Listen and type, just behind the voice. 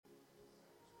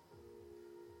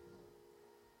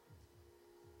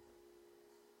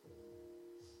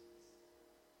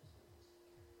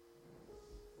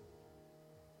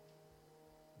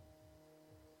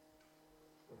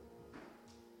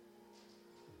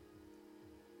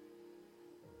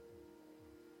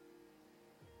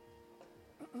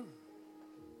All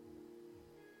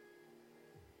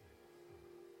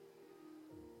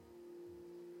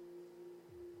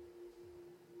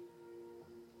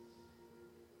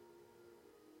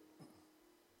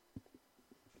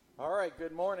right,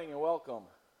 good morning and welcome.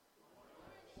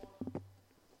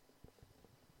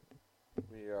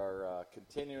 We are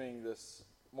continuing this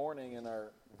morning in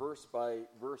our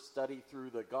verse-by-verse study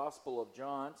through the Gospel of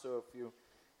John. So if you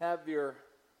have your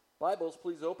Bibles,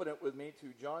 please open it with me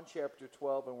to John chapter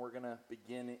 12, and we're going to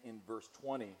begin in verse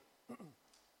 20.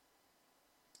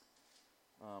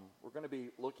 We're going to be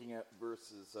looking at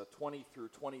verses 20 through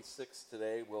 26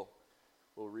 today. We'll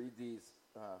read these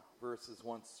verses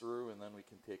once through, and then we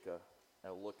can take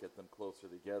a look at them closer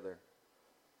together.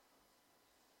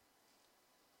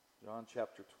 John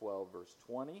chapter 12, verse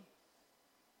 20.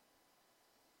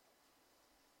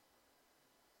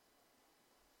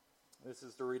 This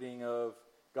is the reading of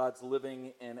God's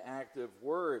living and active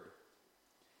word.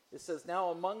 It says,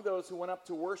 "Now among those who went up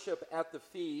to worship at the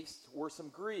feast were some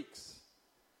Greeks.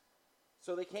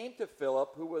 So they came to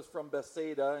Philip, who was from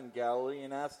Bethsaida in Galilee,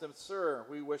 and asked him, 'Sir,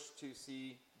 we wish to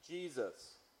see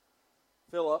Jesus.'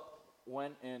 Philip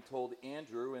went and told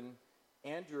Andrew, and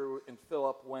Andrew and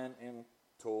Philip went and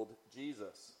told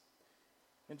Jesus.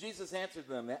 And Jesus answered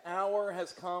them, 'The hour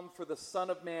has come for the Son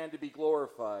of Man to be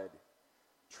glorified.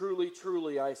 Truly,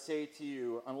 truly, I say to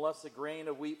you, unless a grain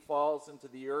of wheat falls into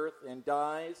the earth and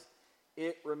dies,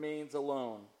 it remains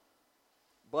alone.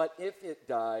 But if it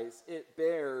dies, it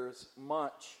bears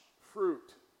much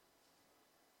fruit.'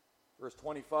 Verse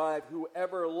 25,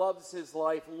 'Whoever loves his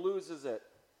life loses it,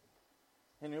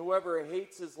 and whoever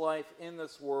hates his life in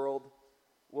this world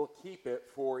will keep it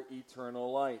for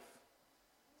eternal life.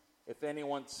 If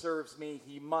anyone serves me,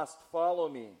 he must follow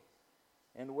me,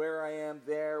 and where I am,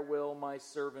 there will my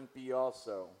servant be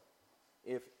also.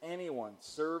 If anyone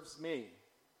serves me,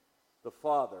 the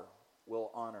Father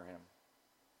will honor him.'"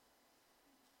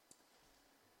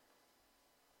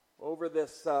 Over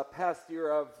this past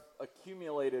year, I've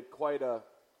accumulated quite a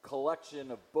collection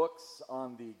of books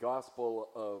on the Gospel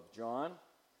of John.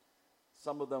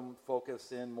 Some of them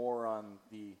focus in more on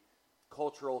the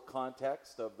cultural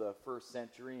context of the first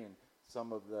century and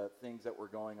some of the things that were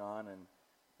going on in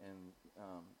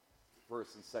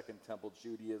First and Second Temple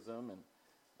Judaism, and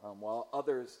while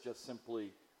others just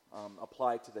simply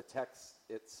apply to the text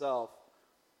itself.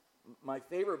 My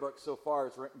favorite book so far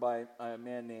is written by a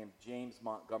man named James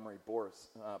Montgomery Boyce,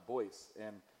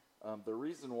 and the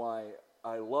reason why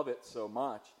I love it so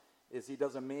much is he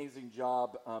does an amazing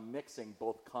job mixing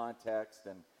both context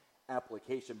and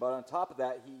application. But on top of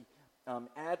that, he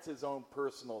adds his own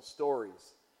personal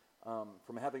stories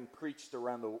from having preached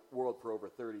around the world for over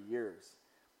 30 years.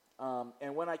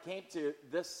 And when I came to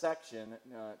this section,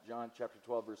 John chapter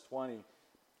 12, verse 20,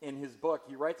 in his book,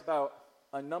 he writes about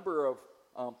a number of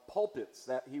pulpits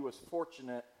that he was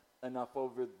fortunate enough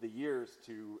over the years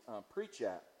to preach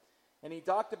at. And he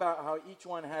talked about how each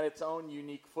one had its own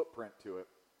unique footprint to it.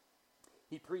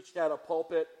 He preached at a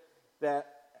pulpit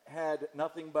that had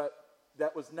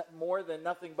more than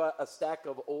nothing but a stack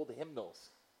of old hymnals.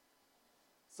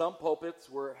 Some pulpits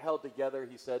were held together,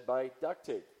 he said, by duct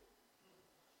tape.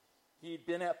 He'd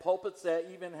been at pulpits that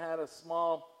even had a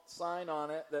small sign on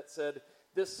it that said,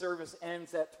 "This service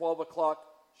ends at 12 o'clock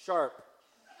sharp,"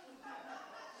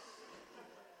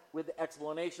 with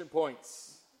explanation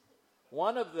points.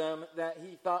 One of them that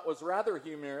he thought was rather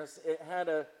humorous, it had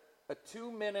a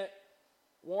 2-minute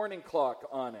warning clock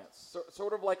on it,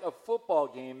 sort of like a football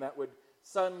game that would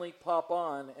suddenly pop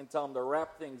on and tell him to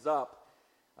wrap things up.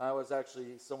 I was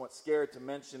actually somewhat scared to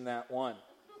mention that one.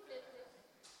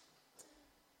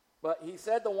 But he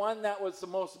said the one that was the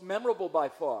most memorable by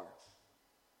far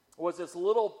was this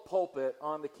little pulpit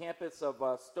on the campus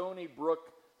of Stony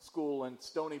Brook School in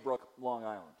Stony Brook, Long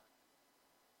Island.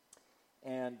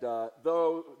 And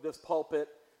though this pulpit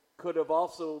could have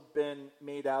also been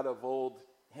made out of old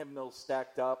hymnals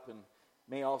stacked up and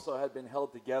may also have been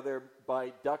held together by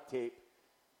duct tape,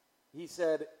 he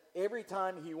said every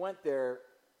time he went there,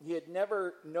 he had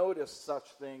never noticed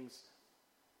such things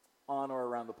on or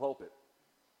around the pulpit,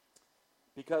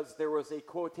 because there was a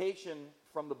quotation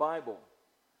from the Bible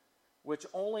which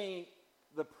only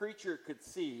the preacher could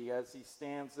see as he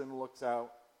stands and looks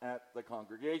out at the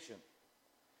congregation.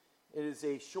 It is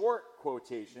a short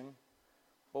quotation,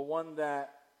 but one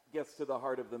that gets to the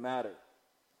heart of the matter.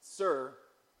 "Sir,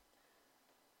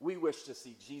 we wish to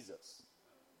see Jesus."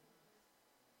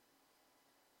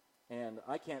 And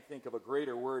I can't think of a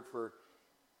greater word for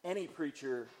any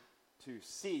preacher to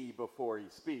see before he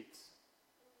speaks.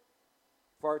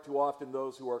 Far too often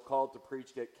those who are called to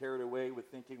preach get carried away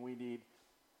with thinking we need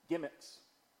gimmicks.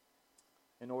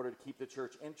 in order to keep the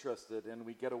church interested, and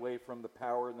we get away from the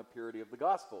power and the purity of the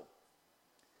gospel.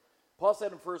 Paul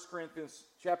said in 1 Corinthians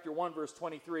chapter 1, verse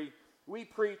 23, we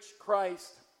preach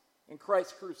Christ and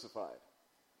Christ crucified.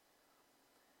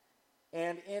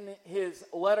 And in his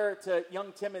letter to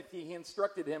young Timothy, he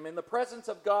instructed him, in the presence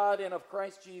of God and of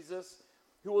Christ Jesus,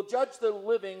 who will judge the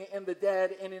living and the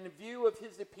dead, and in view of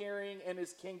his appearing and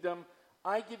his kingdom,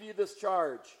 I give you this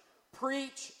charge.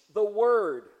 Preach the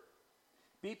word.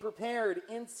 Be prepared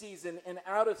in season and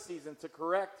out of season to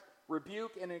correct,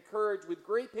 rebuke, and encourage with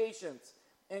great patience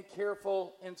and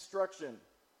careful instruction.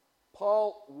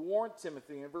 Paul warned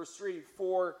Timothy in verse 3,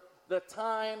 for the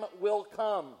time will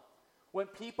come when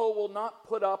people will not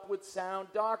put up with sound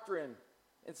doctrine.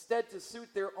 Instead, to suit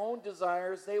their own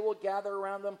desires, they will gather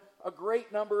around them a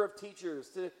great number of teachers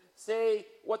to say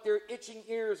what their itching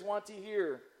ears want to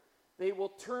hear. They will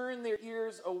turn their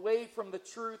ears away from the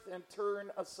truth and turn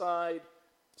aside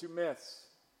to myths.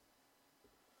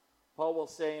 Paul will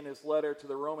say in his letter to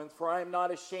the Romans, for I am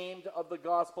not ashamed of the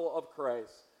gospel of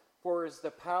Christ, for it is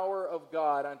the power of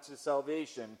God unto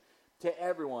salvation to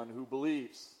everyone who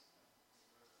believes.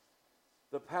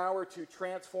 The power to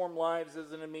transform lives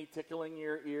isn't in me tickling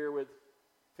your ear with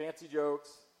fancy jokes.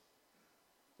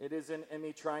 It isn't in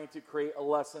me trying to create a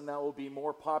lesson that will be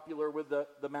more popular with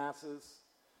the masses.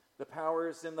 The power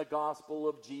is in the gospel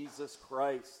of Jesus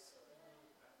Christ.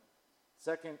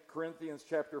 2 Corinthians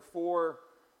chapter 4,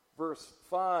 verse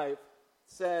 5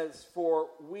 says, for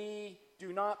we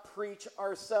do not preach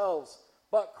ourselves,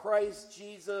 but Christ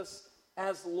Jesus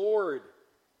as Lord,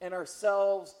 and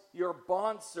ourselves your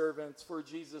bondservants for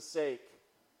Jesus' sake.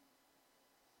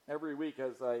 Every week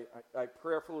as I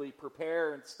prayerfully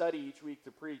prepare and study each week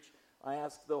to preach, I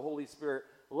ask the Holy Spirit,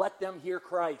 let them hear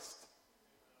Christ.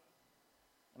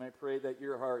 And I pray that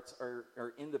your hearts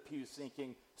are in the pews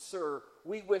thinking, sir,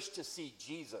 we wish to see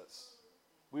Jesus.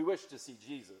 We wish to see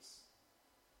Jesus.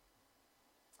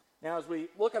 Now, as we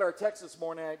look at our text this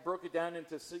morning, I broke it down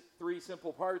into three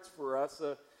simple parts for us.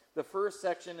 The first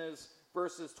section is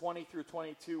verses 20 through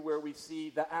 22, where we see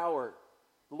the hour.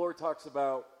 The Lord talks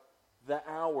about the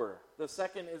hour. The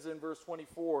second is in verse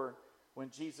 24, when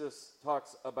Jesus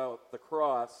talks about the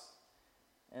cross.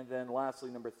 And then lastly,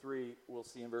 number 3, we'll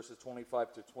see in verses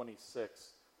 25 to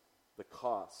 26, the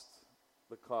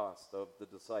cost of the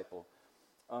disciple.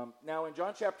 Now, in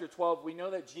John chapter 12, we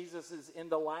know that Jesus is in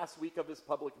the last week of his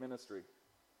public ministry.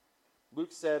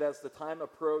 Luke said, as the time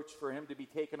approached for him to be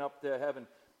taken up to heaven,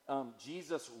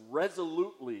 Jesus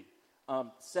resolutely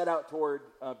set out toward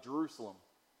Jerusalem.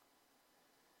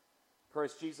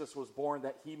 Christ Jesus was born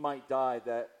that he might die,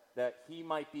 that he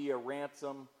might be a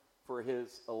ransom for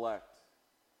his elect.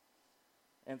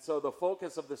 And so the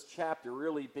focus of this chapter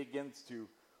really begins to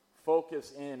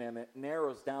focus in, and it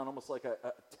narrows down almost like a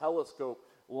telescope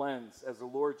lens as the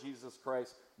Lord Jesus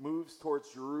Christ moves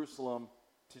towards Jerusalem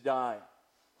to die.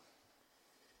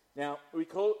 Now, we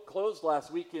closed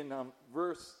last week in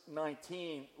verse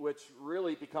 19, which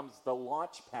really becomes the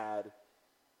launch pad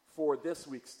for this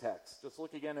week's text. Just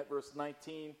look again at verse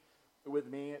 19 with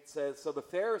me. It says, so the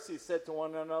Pharisees said to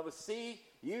one another, see,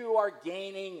 you are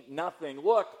gaining nothing.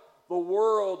 Look, the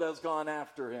world has gone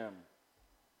after him.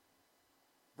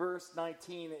 Verse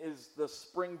 19 is the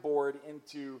springboard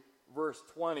into verse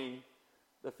 20.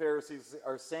 The Pharisees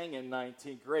are saying in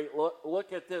 19, great,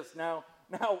 look at this. Now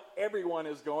everyone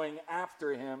is going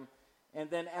after him. And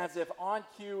then as if on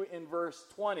cue in verse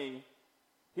 20,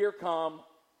 here come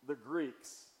the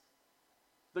Greeks.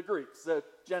 The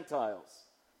Gentiles.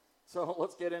 So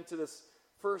let's get into this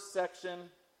first section.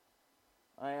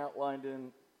 I outlined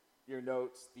in your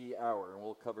notes the hour, and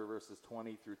we'll cover verses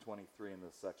 20 through 23 in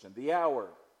this section. The hour.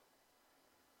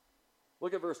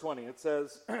 Look at verse 20. It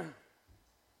says,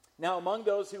 now among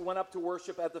those who went up to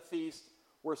worship at the feast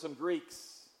were some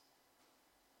Greeks.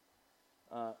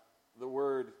 The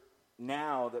word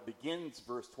now that begins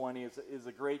verse 20 is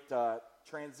a great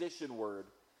transition word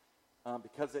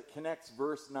because it connects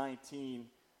verse 19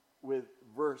 with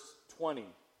verse 20.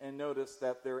 And notice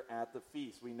that they're at the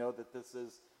feast. We know that this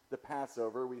is the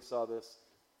Passover. We saw this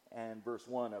in verse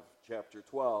 1 of chapter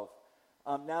 12.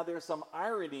 Now there's some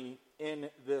irony in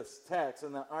this text,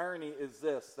 and the irony is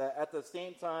this, that at the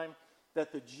same time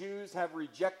that the Jews have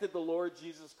rejected the Lord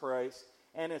Jesus Christ,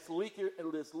 and its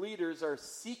leaders are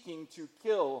seeking to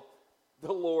kill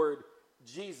the Lord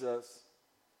Jesus,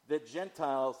 the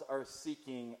Gentiles are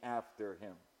seeking after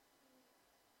him.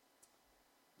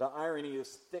 The irony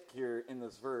is thick here in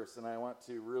this verse, and I want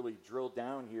to really drill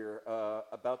down here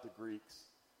about the Greeks,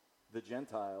 the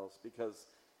Gentiles, because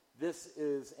this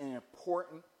is an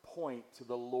important point to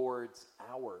the Lord's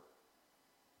hour.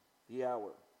 The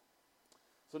hour.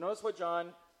 So notice what John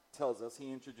tells us.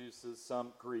 He introduces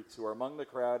some Greeks who are among the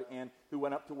crowd and who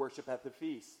went up to worship at the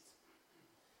feast.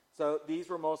 So these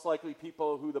were most likely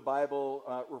people who the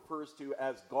Bible refers to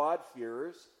as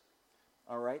God-fearers.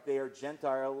 All right, they are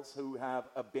Gentiles who have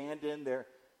abandoned their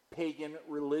pagan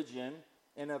religion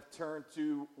and have turned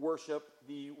to worship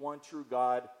the one true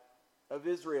God of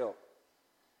Israel.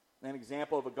 An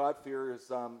example of a God-fearer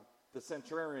is the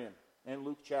centurion in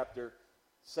Luke chapter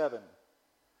 7.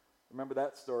 Remember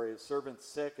that story. His servant's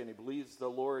sick and he believes the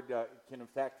Lord can in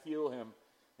fact heal him.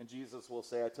 And Jesus will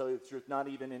say, I tell you the truth, not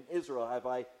even in Israel have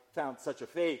I found such a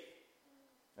faith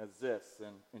as this.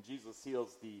 And Jesus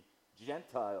heals the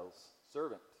Gentiles'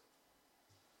 servant.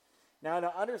 Now,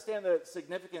 to understand the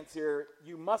significance here,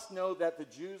 you must know that the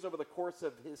Jews over the course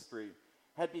of history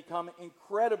had become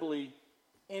incredibly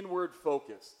inward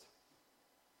focused.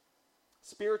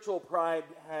 Spiritual pride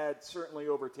had certainly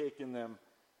overtaken them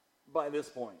by this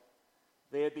point.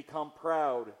 They had become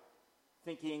proud,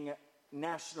 thinking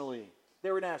nationally.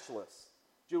 They were nationalists,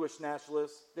 Jewish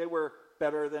nationalists. They were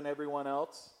better than everyone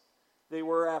else. They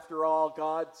were, after all,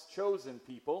 God's chosen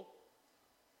people.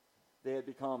 They had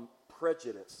become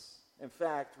prejudiced. In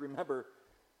fact, remember,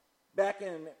 back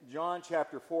in John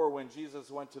chapter 4, when Jesus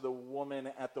went to the woman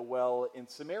at the well in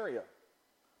Samaria,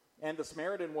 and the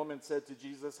Samaritan woman said to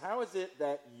Jesus, how is it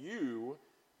that you,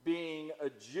 being a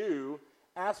Jew,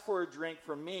 ask for a drink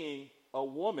from me, a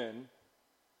woman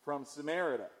from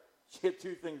Samaria? She had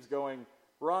two things going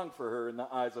wrong for her in the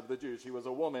eyes of the Jews. She was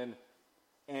a woman,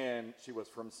 and she was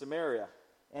from Samaria.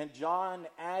 And John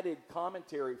added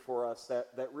commentary for us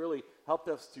that really helped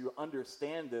us to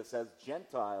understand this as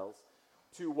Gentiles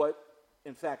to what,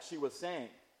 in fact, she was saying.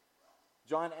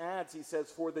 John adds, he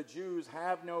says, for the Jews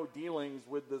have no dealings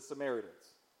with the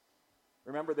Samaritans.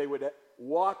 Remember, they would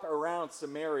walk around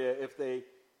Samaria if they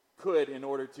could in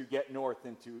order to get north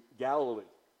into Galilee.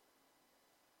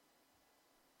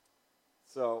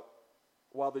 So,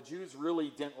 while the Jews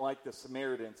really didn't like the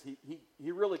Samaritans,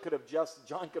 he really could have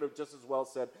John could have just as well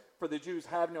said, for the Jews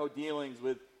have no dealings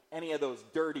with any of those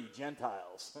dirty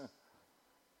Gentiles.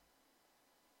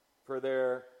 For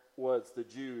there was the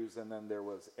Jews, and then there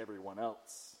was everyone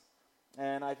else.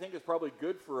 And I think it's probably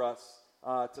good for us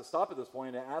to stop at this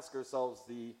point and ask ourselves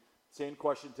the same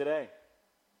question today.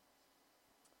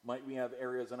 Might we have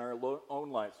areas in our own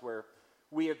lives where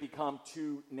we have become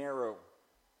too narrow,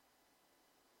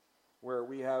 where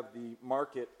we have the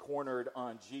market cornered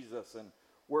on Jesus and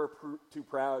we're too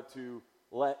proud to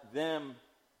let them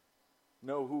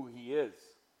know who he is?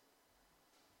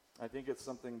 I think it's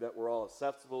something that we're all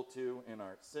susceptible to in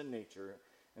our sin nature,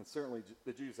 and certainly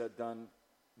the Jews had done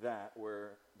that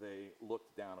where they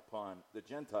looked down upon the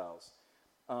Gentiles.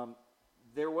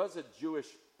 There was a Jewish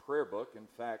prayer book. In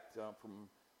fact, from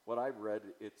what I've read,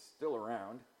 it's still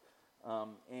around.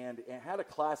 And it had a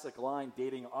classic line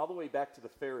dating all the way back to the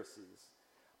Pharisees.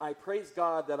 I praise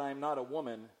God that I'm not a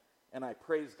woman, and I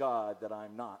praise God that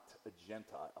I'm not a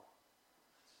Gentile.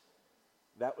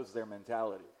 That was their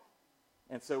mentality.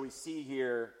 And so we see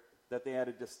here that they had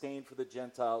a disdain for the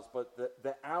Gentiles, but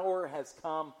the hour has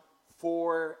come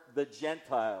for the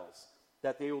Gentiles,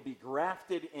 that they will be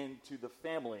grafted into the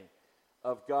family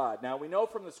of God. Now, we know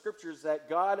from the scriptures that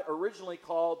God originally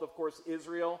called, of course,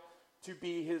 Israel to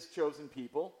be his chosen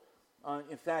people.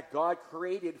 In fact, God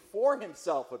created for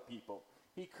himself a people.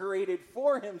 He created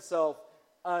for himself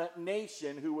a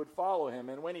nation who would follow him.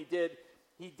 And when he did,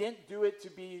 he didn't do it to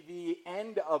be the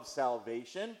end of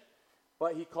salvation,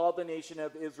 but he called the nation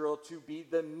of Israel to be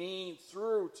the means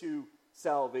through to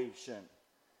salvation.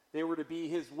 They were to be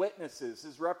his witnesses,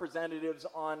 his representatives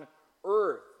on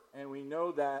earth. And we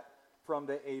know that from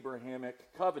the Abrahamic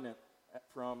covenant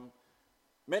from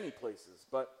many places.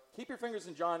 But keep your fingers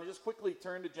in John and just quickly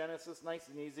turn to Genesis, nice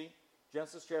and easy.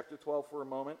 Genesis chapter 12 for a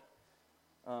moment.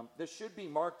 This should be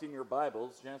marked in your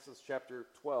Bibles, Genesis chapter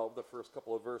 12, the first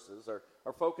couple of verses.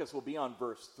 Our focus will be on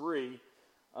verse 3.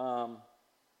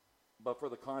 But for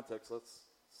the context, let's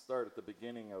start at the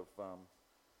beginning of,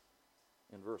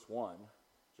 in verse 1.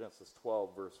 Genesis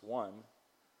 12, verse 1.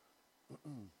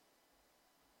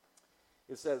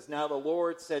 It says, now the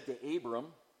Lord said to Abram,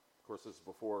 of course this is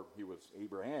before he was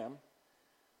Abraham,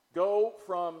 go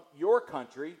from your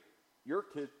country, your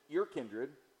kindred,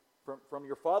 from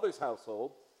your father's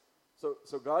household.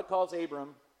 So God calls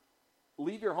Abram,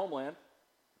 leave your homeland,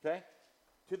 okay,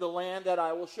 to the land that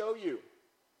I will show you.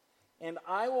 And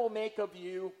I will make of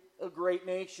you a great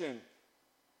nation.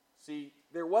 See,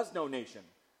 there was no nation.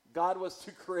 God was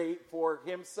to create for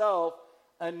himself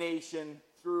a nation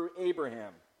through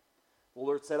Abraham. The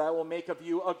Lord said, I will make of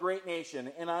you a great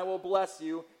nation, and I will bless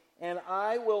you and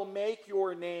I will make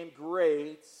your name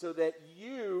great so that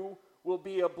you will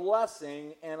be a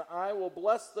blessing, and I will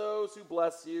bless those who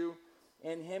bless you,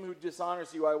 and him who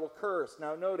dishonors you I will curse.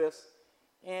 Now notice,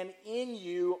 and in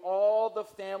you all the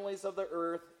families of the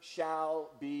earth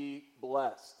shall be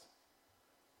blessed.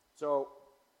 So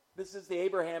this is the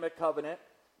Abrahamic covenant.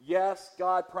 Yes,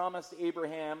 God promised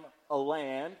Abraham a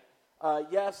land.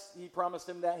 Yes, he promised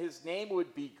him that his name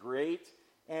would be great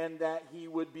and that he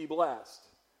would be blessed.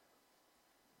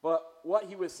 But what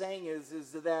he was saying is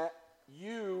that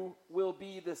you will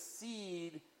be the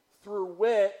seed through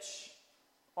which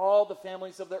all the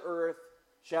families of the earth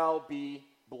shall be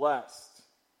blessed.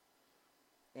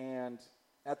 And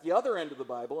at the other end of the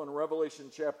Bible, in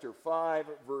Revelation chapter 5,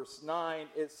 verse 9,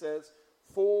 it says,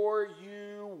 "For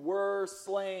you were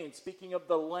slain," speaking of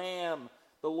the Lamb,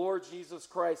 the Lord Jesus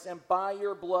Christ, "and by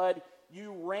your blood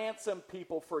you ransomed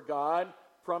people for God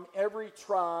from every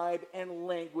tribe and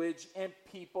language and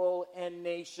people and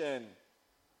nation."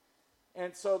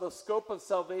 And so the scope of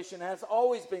salvation has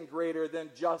always been greater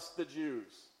than just the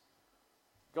Jews.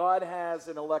 God has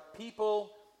an elect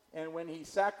people, and when he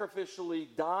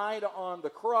sacrificially died on the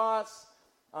cross,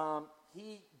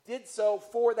 he did so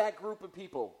for that group of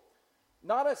people.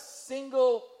 Not a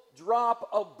single drop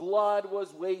of blood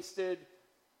was wasted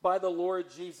by the Lord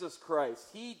Jesus Christ.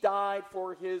 He died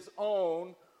for his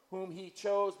own, whom he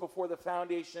chose before the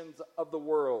foundations of the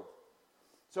world.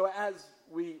 So as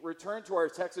we return to our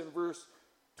text in verse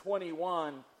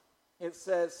 21, it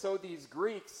says, "So these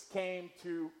Greeks came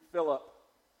to Philip,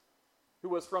 who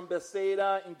was from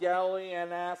Bethsaida in Galilee,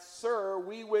 and asked, 'Sir,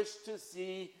 we wish to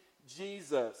see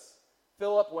Jesus.'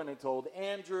 Philip went and told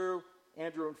Andrew.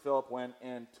 Andrew and Philip went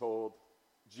and told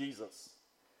Jesus."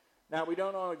 Now, we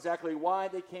don't know exactly why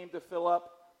they came to Philip.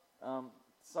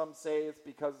 Some say it's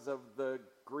because of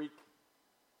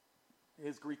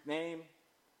his Greek name.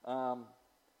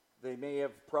 They may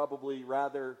have probably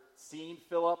rather seen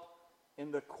Philip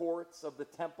in the courts of the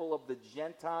temple of the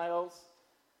Gentiles.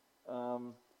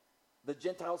 The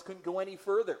Gentiles couldn't go any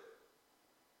further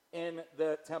in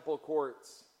the temple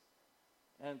courts.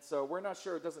 And so we're not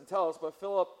sure, it doesn't tell us, but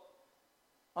Philip,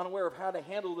 unaware of how to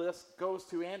handle this, goes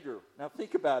to Andrew. Now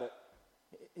think about it.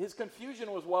 His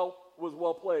confusion was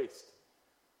well placed.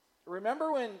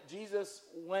 Remember when Jesus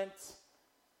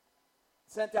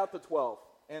sent out the 12,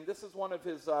 and this is one of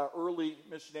his early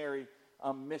missionary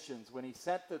missions, when he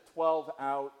sent the 12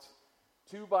 out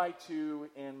 2 by 2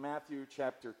 in Matthew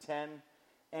chapter 10.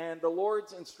 And the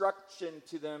Lord's instruction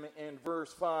to them in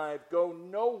verse 5, "Go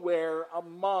nowhere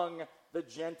among the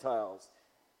Gentiles,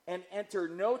 and enter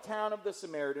no town of the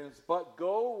Samaritans, but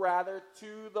go rather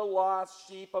to the lost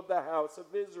sheep of the house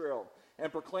of Israel, and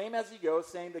proclaim as you go,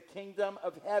 saying, the kingdom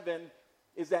of heaven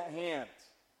is at hand."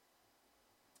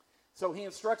 So he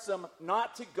instructs them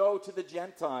not to go to the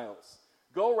Gentiles.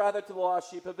 Go rather to the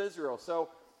lost sheep of Israel. So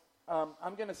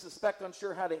I'm going to suspect,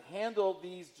 unsure how to handle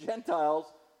these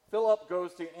Gentiles. Philip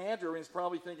goes to Andrew, and he's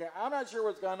probably thinking, I'm not sure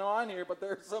what's going on here, but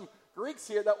there's some Greeks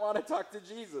here that want to talk to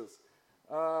Jesus.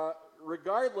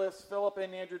 Regardless, Philip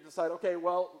and Andrew decide, okay,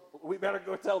 well, we better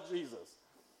go tell Jesus.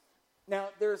 Now,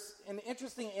 there's an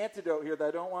interesting antidote here that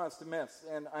I don't want us to miss,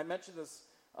 and I mentioned this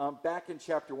back in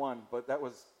chapter 1, but that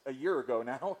was a year ago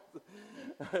now.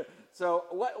 So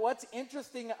what's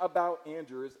interesting about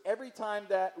Andrew is every time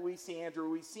that we see Andrew,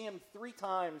 we see him 3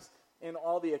 times in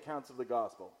all the accounts of the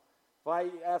gospel. If I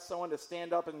asked someone to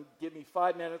stand up and give me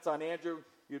 5 minutes on Andrew,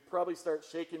 you'd probably start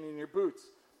shaking in your boots.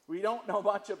 We don't know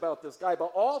much about this guy,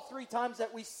 but all 3 times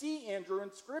that we see Andrew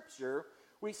in Scripture,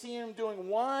 we see him doing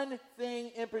one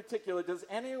thing in particular. Does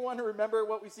anyone remember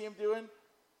what we see him doing?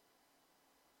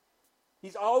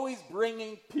 He's always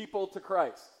bringing people to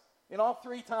Christ. In all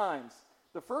 3 times.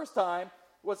 The first time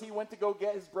was he went to go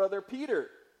get his brother Peter.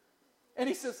 And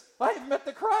he says, I have met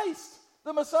the Christ,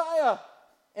 the Messiah.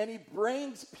 And he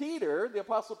brings Peter, the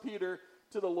Apostle Peter,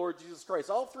 to the Lord Jesus Christ.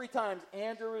 All 3 times,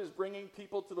 Andrew is bringing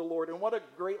people to the Lord. And what a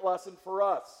great lesson for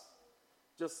us.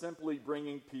 Just simply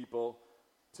bringing people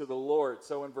to the Lord.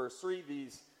 So in verse 3,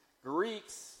 these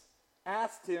Greeks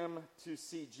asked him to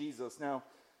see Jesus. Now,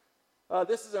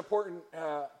 this is important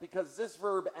because this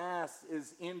verb ask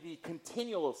is in the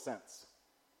continual sense.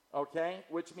 Okay?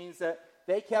 Which means that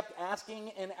they kept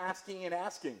asking and asking and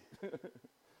asking.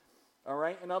 All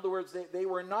right? In other words, they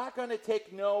were not going to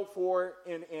take no for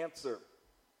an answer.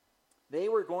 They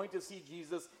were going to see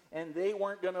Jesus, and they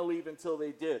weren't going to leave until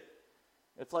they did.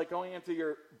 It's like going into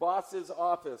your boss's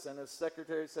office, and his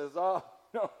secretary says, oh,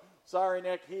 no, sorry,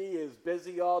 Nick, he is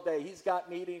busy all day. He's got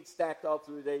meetings stacked all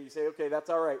through the day. You say, okay, that's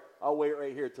all right. I'll wait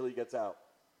right here till he gets out.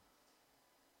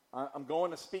 I'm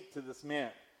going to speak to this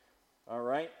man. All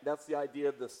right? That's the idea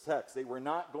of this text. They were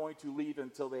not going to leave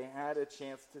until they had a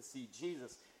chance to see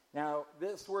Jesus. Now,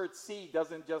 this word see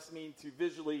doesn't just mean to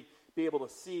visually be able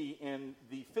to see in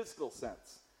the physical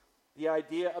sense. The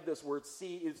idea of this word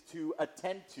see is to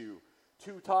attend to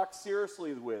talk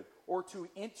seriously with, or to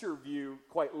interview,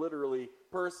 quite literally,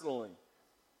 personally.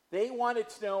 They wanted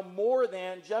to know more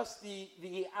than just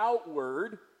the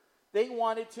outward. They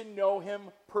wanted to know him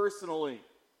personally.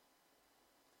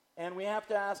 And we have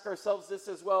to ask ourselves this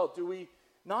as well. Do we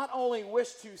not only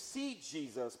wish to see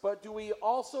Jesus, but do we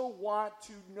also want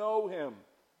to know him?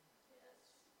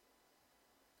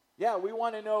 Yeah, we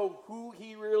want to know who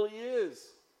he really is.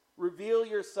 Reveal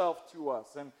yourself to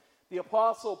us. And the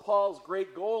Apostle Paul's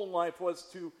great goal in life was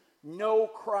to know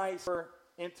Christ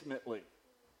intimately.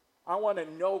 I want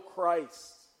to know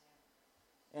Christ.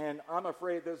 And I'm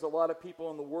afraid there's a lot of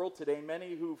people in the world today,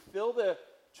 many who fill the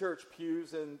church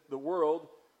pews in the world,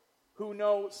 who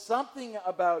know something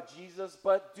about Jesus,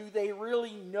 but do they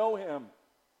really know him?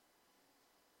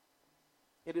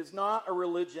 It is not a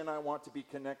religion I want to be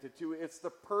connected to. It's the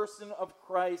person of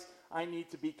Christ I need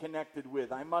to be connected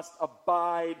with. I must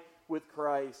abide with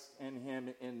Christ and him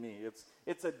in me.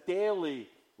 It's a daily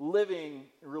living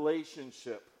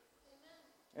relationship.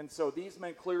 Amen. And so these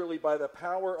men clearly, by the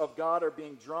power of God, are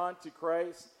being drawn to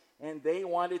Christ, and they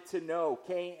wanted to know,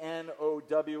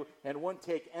 K-N-O-W, and wouldn't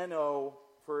take N-O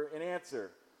for an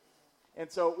answer. And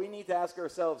so we need to ask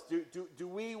ourselves, do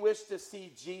we wish to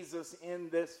see Jesus in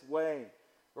this way?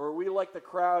 Or are we like the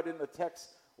crowd in the text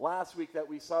last week that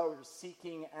we saw were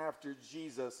seeking after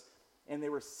Jesus, and they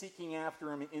were seeking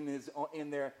after him in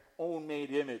their own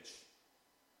made image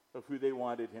of who they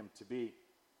wanted him to be?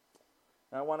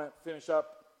 And I want to finish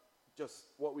up just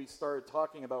what we started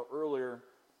talking about earlier,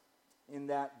 in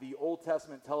that the Old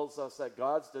Testament tells us that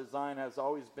God's design has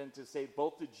always been to save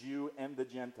both the Jew and the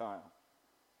Gentile.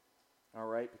 All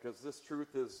right, because this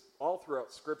truth is all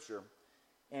throughout Scripture.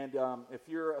 And if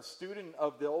you're a student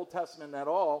of the Old Testament at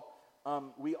all,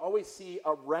 we always see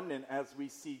a remnant as we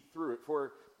see through it.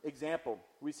 For example,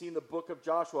 we see in the book of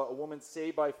Joshua a woman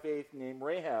saved by faith named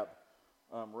Rahab.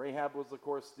 Rahab was, of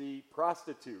course, the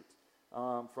prostitute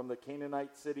from the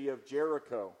Canaanite city of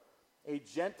Jericho, a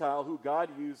Gentile who God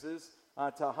uses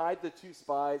to hide the two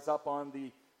spies up on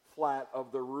the flat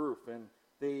of the roof. And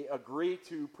they agree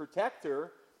to protect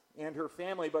her and her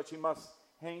family, but she must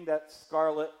hang that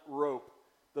scarlet rope,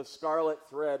 the scarlet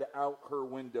thread, out her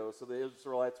window so the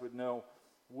Israelites would know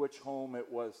which home it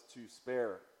was to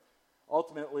spare.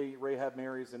 Ultimately, Rahab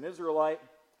marries an Israelite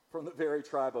from the very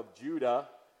tribe of Judah.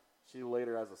 She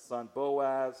later has a son,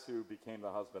 Boaz, who became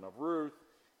the husband of Ruth.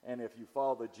 And if you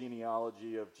follow the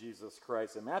genealogy of Jesus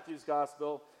Christ in Matthew's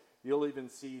gospel, you'll even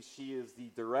see she is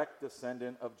the direct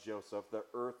descendant of Joseph, the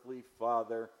earthly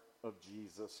father of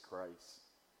Jesus Christ.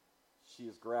 She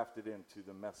is grafted into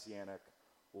the messianic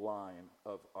line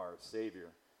of our Savior.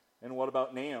 And what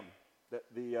about Nahum,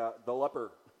 the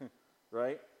leper,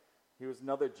 right? He was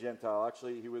another Gentile.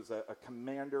 Actually, he was a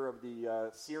commander of the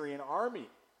Syrian army.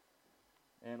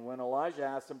 And when Elijah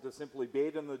asked him to simply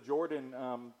bathe in the Jordan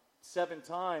 7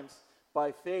 times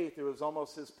by faith, it was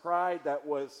almost his pride that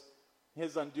was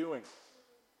his undoing.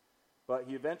 But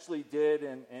he eventually did,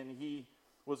 and he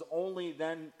was only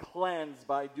then cleansed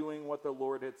by doing what the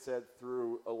Lord had said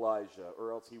through Elijah,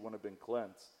 or else he wouldn't have been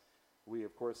cleansed. We,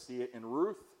 of course, see it in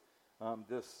Ruth,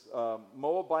 this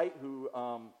Moabite who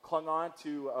clung on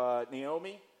to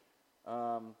Naomi,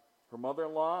 her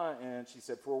mother-in-law, and she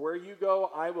said, "For where you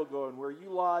go, I will go, and where you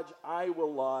lodge, I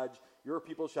will lodge. Your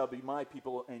people shall be my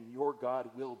people, and your God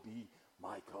will be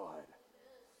my God."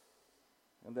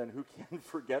 And then who can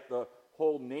forget the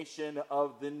whole nation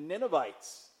of the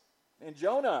Ninevites and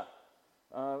Jonah?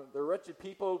 The wretched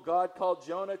people God called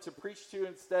Jonah to preach to.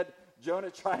 Instead,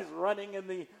 Jonah tries running in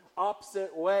the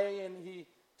opposite way, and he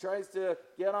tries to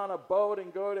get on a boat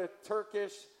and go to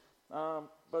Turkish,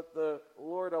 but the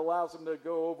Lord allows him to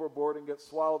go overboard and get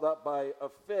swallowed up by a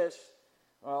fish.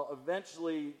 Well,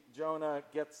 eventually, Jonah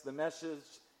gets the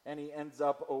message, and he ends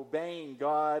up obeying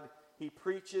God. He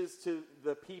preaches to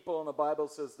the people, and the Bible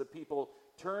says the people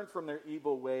turned from their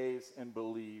evil ways and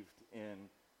believed in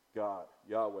God,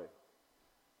 Yahweh.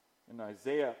 In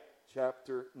Isaiah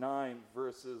chapter 9,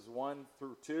 verses 1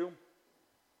 through 2,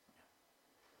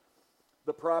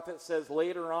 the prophet says,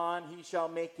 "Later on he shall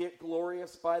make it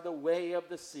glorious by the way of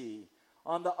the sea,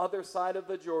 on the other side of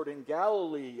the Jordan,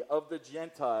 Galilee of the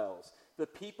Gentiles. The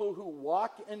people who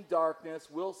walk in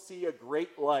darkness will see a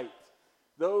great light.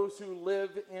 Those who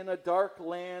live in a dark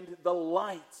land, the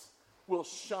light will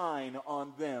shine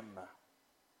on them."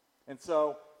 And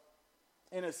so,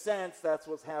 in a sense, that's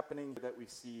what's happening that we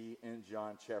see in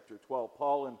John chapter 12.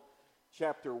 Paul, in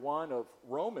chapter 1 of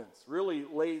Romans. Really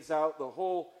lays out the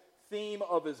whole theme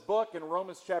of his book in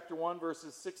Romans chapter 1,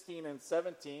 verses 16 and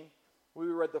 17. We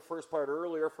read the first part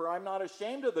earlier. For I'm not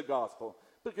ashamed of the gospel,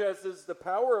 because it is the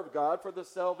power of God for the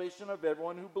salvation of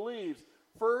everyone who believes.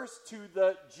 First to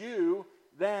the Jew,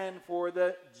 then for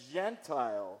the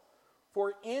Gentile.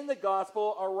 For in the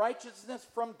gospel a righteousness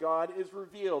from God is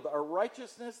revealed, a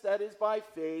righteousness that is by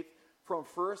faith from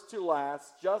first to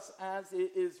last, just as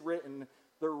it is written,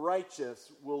 the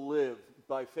righteous will live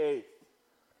by faith.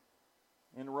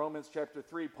 In Romans chapter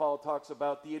 3, Paul talks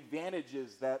about the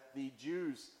advantages that the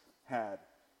Jews had.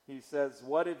 He says,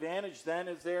 what advantage then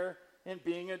is there in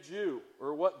being a Jew?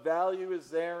 Or what value is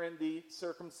there in the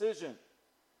circumcision?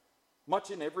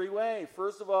 Much in every way.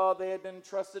 First of all, they had been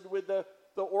entrusted with the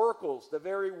oracles, the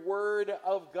very word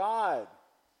of God.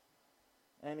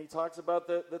 And he talks about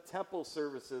the temple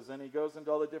services, and he goes into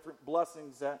all the different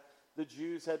blessings that the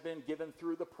Jews had been given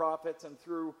through the prophets and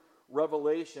through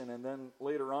Revelation. And then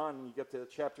later on, when you get to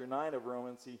chapter 9 of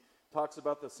Romans, he talks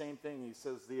about the same thing. He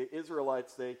says the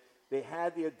Israelites, they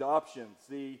had the adoptions,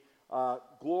 the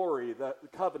glory, the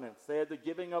covenants. They had the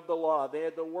giving of the law. They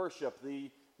had the worship,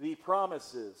 the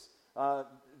promises.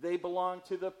 They belonged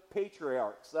to the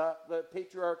patriarchs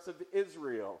of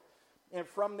Israel. And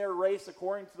from their race,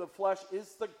 according to the flesh,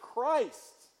 is the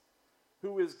Christ,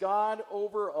 who is God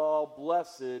over all,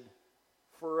 blessed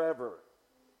forever.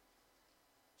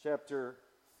 Chapter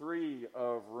 3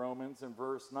 of Romans and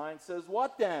verse 9 says,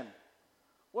 what then?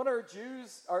 What are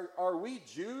Jews? Are we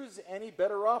Jews any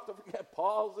better off? Don't forget,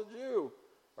 Paul's a Jew.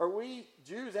 Are we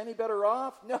Jews any better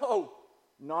off? No,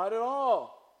 not at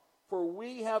all. For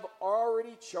we have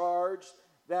already charged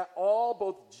that all,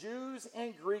 both Jews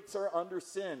and Greeks, are under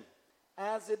sin.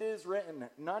 As it is written,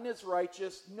 none is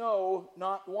righteous, no,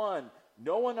 not one.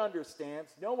 No one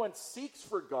understands, no one seeks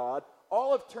for God.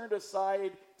 All have turned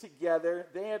aside together.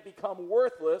 They have become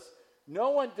worthless.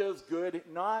 No one does good,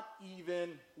 not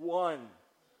even one.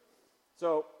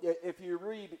 So if you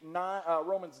read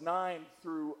Romans 9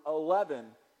 through 11,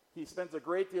 he spends a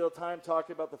great deal of time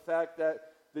talking about the fact that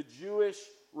the Jewish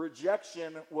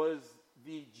rejection was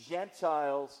the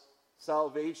Gentiles'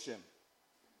 salvation.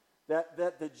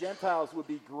 That the Gentiles would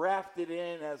be grafted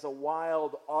in as a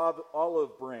wild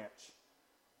olive branch.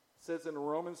 It says in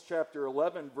Romans chapter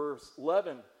 11, verse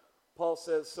 11, Paul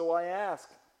says, so I ask,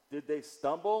 did they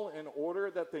stumble in order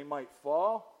that they might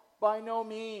fall? By no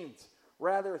means.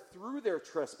 Rather, through their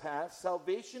trespass,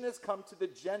 salvation has come to the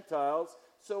Gentiles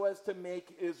so as to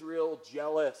make Israel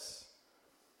jealous.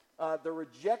 The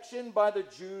rejection by the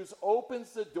Jews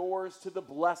opens the doors to the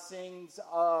blessings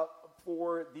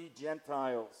for the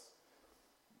Gentiles.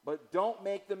 But don't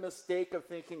make the mistake of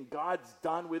thinking God's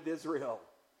done with Israel.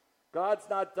 God's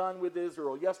not done with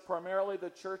Israel. Yes, primarily the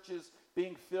church is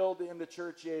being filled in the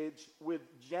church age with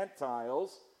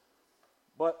Gentiles.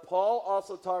 But Paul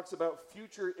also talks about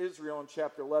future Israel in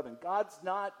chapter 11. God's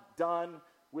not done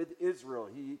with Israel.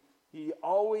 He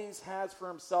always has for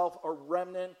himself a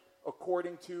remnant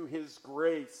according to his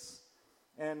grace.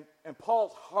 And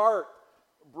Paul's heart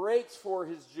breaks for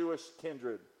his Jewish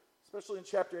kindred. Especially in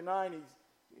chapter 9,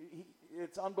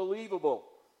 it's unbelievable.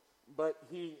 But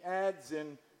he adds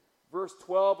in verse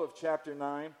 12 of chapter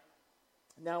 9,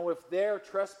 now if their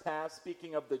trespass,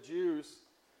 speaking of the Jews,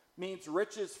 means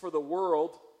riches for the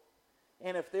world,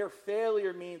 and if their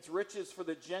failure means riches for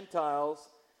the Gentiles,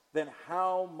 then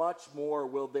how much more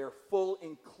will their full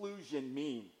inclusion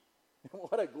mean?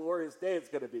 What a glorious day it's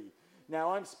going to be.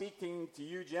 Now I'm speaking to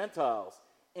you Gentiles.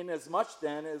 Inasmuch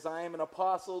then as I am an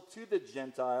apostle to the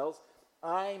Gentiles,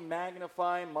 I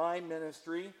magnify my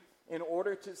ministry in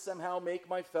order to somehow make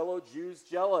my fellow Jews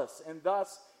jealous and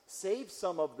thus save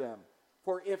some of them.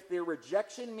 For if their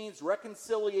rejection means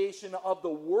reconciliation of the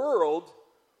world,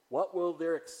 what will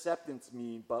their acceptance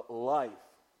mean but life?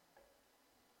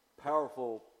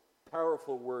 Powerful,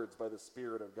 powerful words by the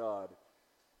Spirit of God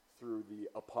through the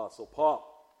Apostle Paul.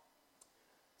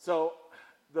 So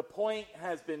the point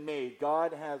has been made.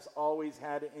 God has always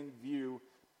had in view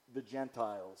the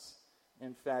Gentiles.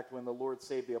 In fact, when the Lord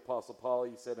saved the Apostle Paul,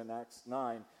 he said in Acts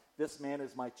 9, this man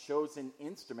is my chosen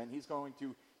instrument. He's going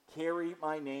to carry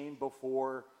my name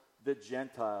before the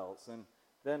Gentiles. And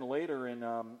then later in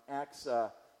Acts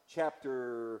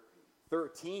chapter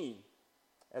 13,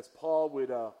 as Paul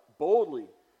would boldly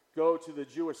go to the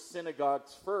Jewish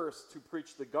synagogues first to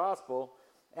preach the gospel,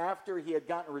 after he had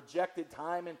gotten rejected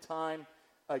time and time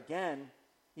again,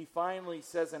 he finally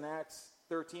says in Acts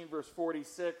 13, verse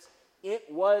 46, it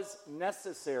was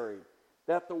necessary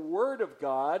that the word of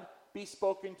God be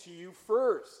spoken to you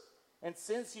first. And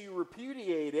since you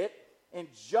repudiate it and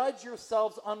judge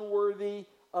yourselves unworthy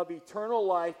of eternal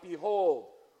life, behold,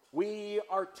 we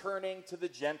are turning to the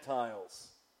Gentiles,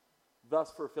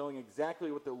 thus fulfilling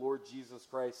exactly what the Lord Jesus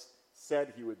Christ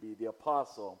said he would be, the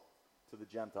apostle to the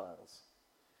Gentiles.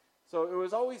 So it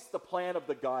was always the plan of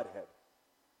the Godhead.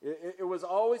 It was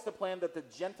always the plan that the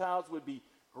Gentiles would be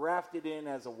grafted in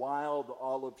as a wild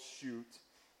olive shoot.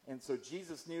 And so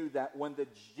Jesus knew that when the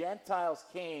Gentiles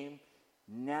came,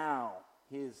 now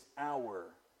his hour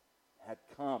had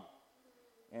come.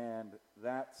 And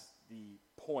that's the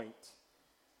point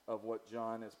of what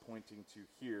John is pointing to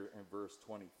here in verse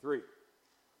 23.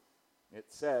 It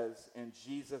says, and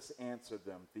Jesus answered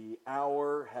them, the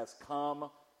hour has come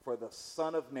for the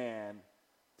Son of Man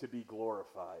to be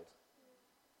glorified.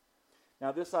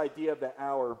 Now, this idea of the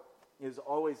hour is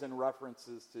always in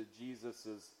references to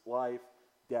Jesus' life,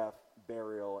 death,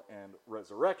 burial, and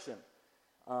resurrection.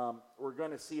 We're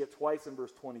going to see it twice in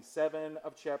verse 27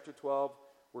 of chapter 12.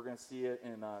 We're going to see it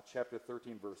in chapter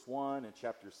 13, verse 1, and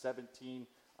chapter 17,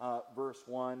 verse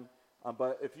 1.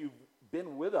 But if you've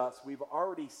been with us, we've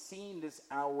already seen this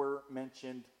hour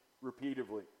mentioned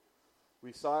repeatedly.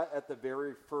 We saw it at the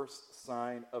very first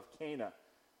sign of Cana,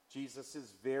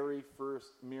 Jesus' very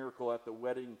first miracle at the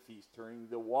wedding feast, turning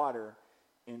the water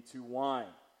into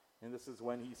wine. And this is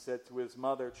when he said to his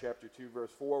mother, chapter 2,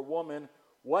 verse 4, woman,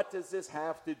 what does this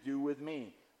have to do with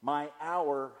me? My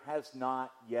hour has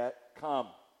not yet come.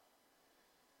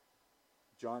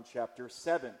 John chapter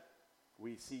 7,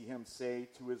 we see him say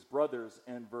to his brothers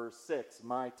in verse 6,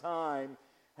 my time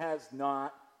has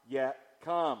not yet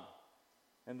come.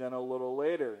 And then a little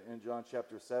later in John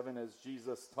chapter 7, as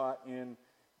Jesus taught in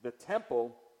the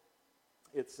temple,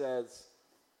 it says,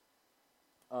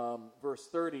 verse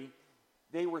 30,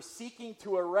 they were seeking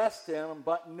to arrest him,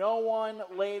 but no one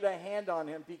laid a hand on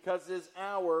him because his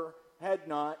hour had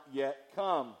not yet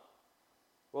come.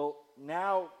 Well,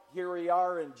 now here we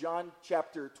are in John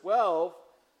chapter 12.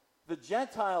 The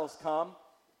Gentiles come,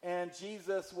 and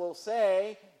Jesus will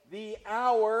say, the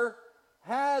hour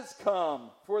has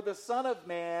come for the Son of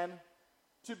Man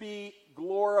to be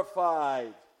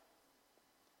glorified.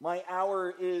 My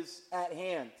hour is at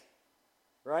hand,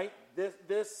 right?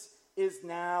 This is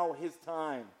now his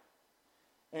time.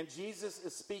 And Jesus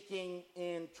is speaking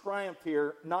in triumph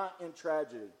here, not in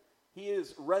tragedy. He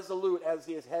is resolute as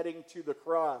he is heading to the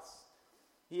cross.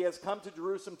 He has come to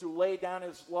Jerusalem to lay down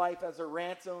his life as a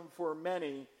ransom for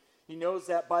many. He knows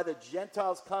that by the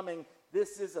Gentiles coming,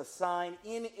 this is a sign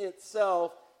in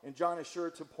itself, and John is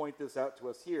sure to point this out to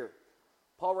us here.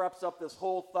 Paul wraps up this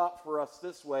whole thought for us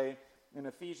this way in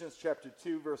Ephesians chapter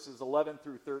 2, verses 11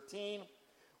 through 13,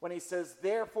 when he says,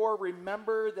 therefore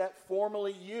remember that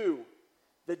formerly you,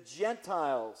 the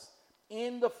Gentiles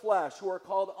in the flesh, who are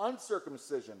called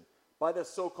uncircumcision by the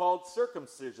so-called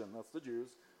circumcision, that's the Jews,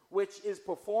 which is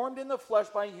performed in the flesh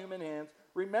by human hands,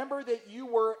 remember that you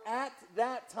were at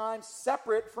that time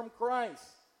separate from Christ,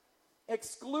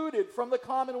 excluded from the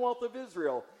commonwealth of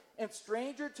Israel, and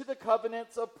stranger to the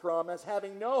covenants of promise,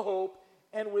 having no hope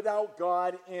and without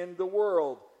God in the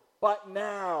world. But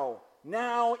now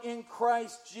in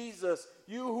Christ Jesus,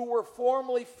 you who were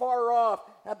formerly far off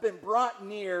have been brought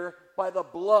near by the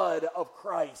blood of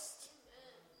Christ.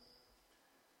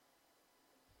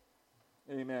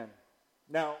 Amen.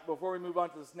 Now, before we move on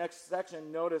to this next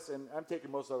section, notice, and I'm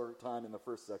taking most of our time in the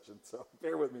first section, so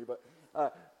bear with me, but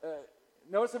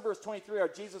notice in verse 23 how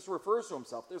Jesus refers to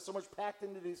himself. There's so much packed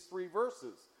into these three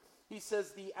verses. He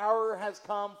says, the hour has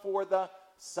come for the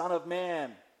Son of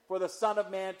Man,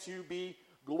 to be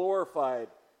glorified.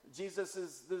 This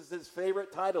is his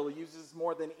favorite title. He uses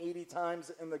more than 80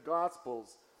 times in the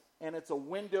Gospels, and it's a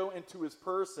window into his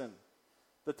person.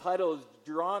 The title is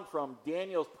drawn from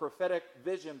Daniel's prophetic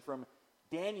vision from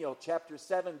Daniel chapter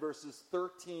 7, verses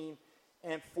 13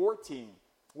 and 14,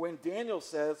 when Daniel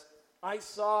says, I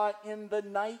saw in the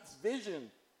night's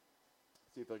vision.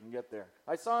 Let's see if I can get there.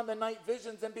 I saw in the night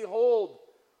visions, and behold,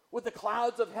 with the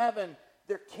clouds of heaven,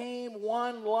 there came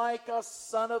one like a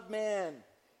son of man.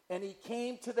 And he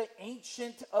came to the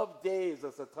Ancient of Days.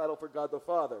 That's the title for God the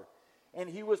Father. And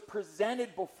he was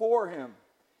presented before him.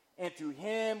 And to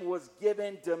him was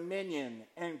given dominion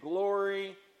and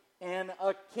glory and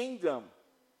a kingdom.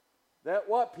 That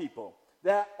what people?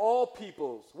 That all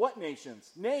peoples, what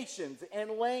nations? Nations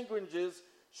and languages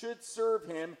should serve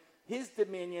him. His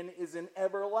dominion is an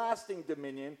everlasting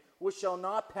dominion, which shall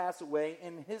not pass away,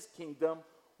 in his kingdom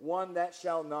one that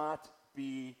shall not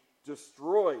be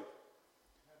destroyed.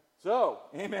 So,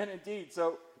 amen indeed.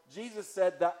 So, Jesus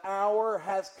said the hour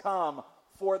has come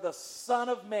for the Son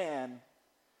of Man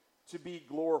to be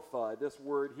glorified. This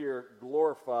word here,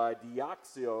 glorified,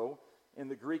 diaxio, in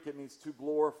the Greek it means to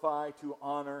glorify, to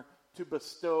honor, to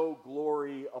bestow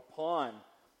glory upon.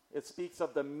 It speaks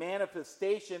of the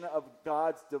manifestation of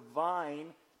God's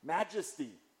divine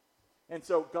majesty. And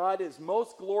so God is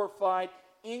most glorified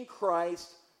in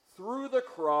Christ through the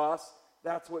cross.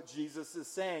 That's what Jesus is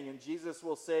saying. And Jesus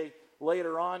will say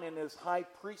later on in his high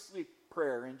priestly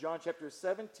prayer in John chapter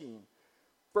 17,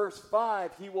 verse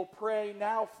 5, he will pray,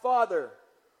 "Now, Father,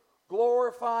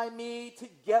 glorify me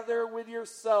together with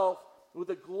yourself with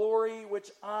the glory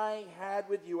which I had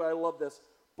with you." I love this.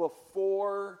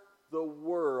 "Before the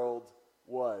world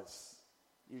was."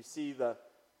 You see the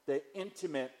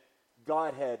intimate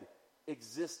Godhead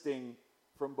existing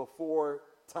from before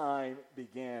time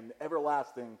began.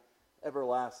 Everlasting,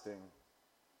 everlasting.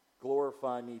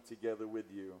 "Glorify me together with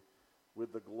you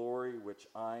with the glory which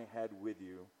I had with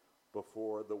you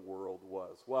before the world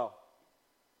was." Well,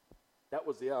 that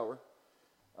was the hour.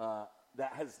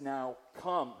 That has now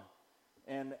come.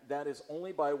 And that is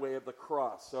only by way of the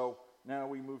cross. So now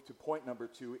we move to point number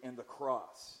 2 in the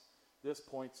cross. This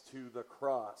points to the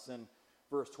cross in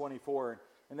verse 24.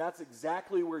 And that's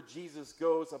exactly where Jesus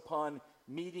goes upon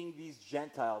meeting these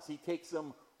Gentiles. He takes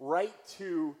them right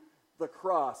to the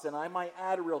cross. And I might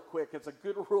add real quick, it's a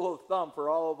good rule of thumb for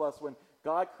all of us when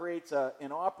God creates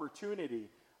an opportunity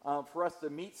for us to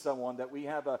meet someone that we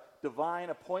have a divine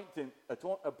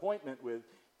appointment with.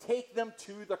 Take them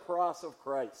to the cross of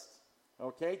Christ.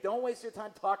 Okay? Don't waste your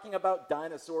time talking about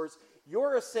dinosaurs.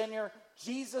 You're a sinner.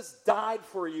 Jesus died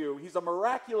for you. He's a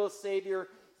miraculous Savior.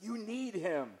 You need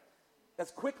him.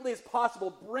 As quickly as possible,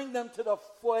 bring them to the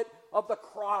foot of the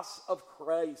cross of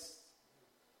Christ.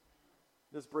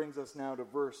 This brings us now to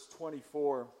verse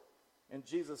 24. And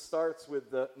Jesus starts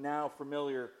with the now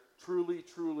familiar, "Truly,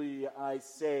 truly, I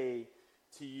say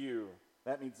to you."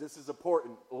 That means this is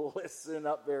important. Listen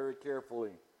up very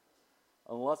carefully.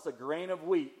 "Unless a grain of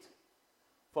wheat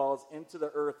falls into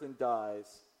the earth and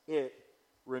dies, it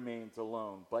remains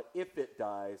alone. But if it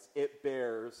dies, it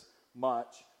bears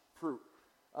much fruit."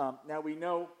 Now we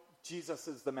know Jesus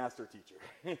is the master teacher.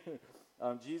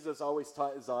 Jesus always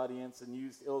taught his audience and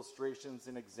used illustrations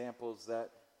and examples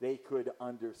that they could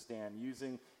understand.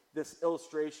 Using this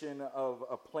illustration of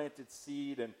a planted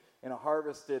seed and a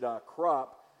harvested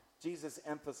crop, Jesus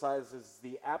emphasizes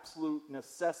the absolute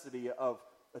necessity of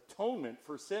atonement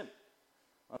for sin.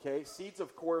 Okay, seeds,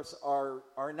 of course,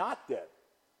 are not dead.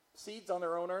 Seeds on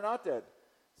their own are not dead.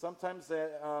 Sometimes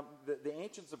the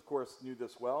ancients, of course, knew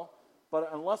this well,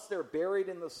 but unless they're buried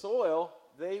in the soil,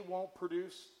 they won't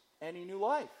produce any new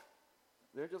life.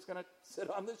 They're just going to sit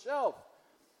on the shelf.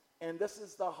 And this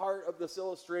is the heart of this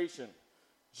illustration.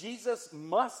 Jesus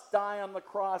must die on the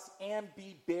cross and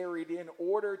be buried in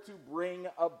order to bring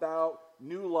about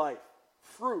new life,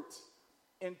 fruit,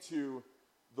 into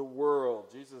the world.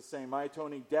 Jesus is saying, "My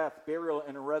atoning death, burial,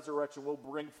 and resurrection will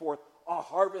bring forth a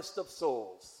harvest of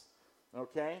souls."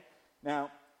 Okay?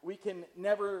 Now, we can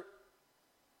never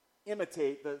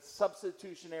imitate the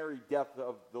substitutionary death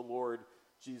of the Lord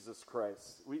Jesus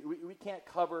Christ. We can't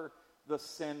cover the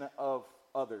sin of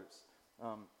others.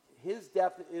 His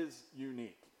death is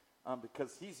unique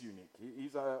because he's unique.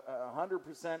 He's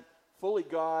 100% fully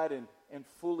God and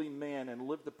fully man and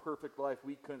lived the perfect life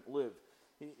we couldn't live.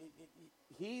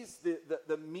 He's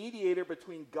the mediator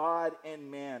between God and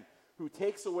man who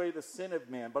takes away the sin of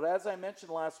man. But as I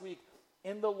mentioned last week,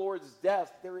 in the Lord's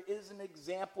death, there is an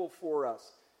example for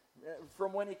us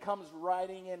from when he comes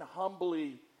riding in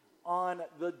humbly on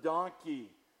the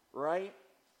donkey, right?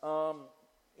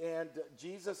 And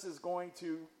Jesus is going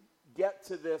to get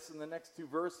to this in the next 2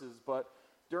 verses, but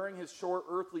during his short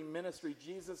earthly ministry,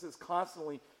 Jesus is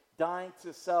constantly dying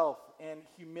to self and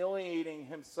humiliating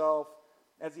himself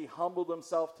as he humbled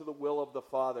himself to the will of the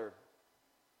Father.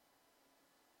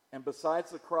 And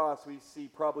besides the cross, we see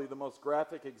probably the most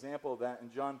graphic example of that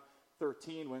in John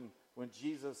 13 when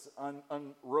Jesus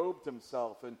unrobed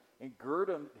himself and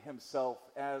girded himself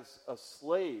as a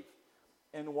slave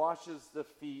and washes the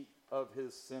feet of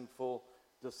his sinful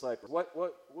disciples.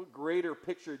 What greater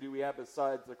picture do we have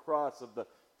besides the cross of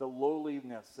the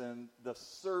lowliness and the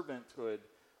servanthood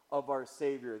of our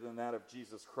Savior than that of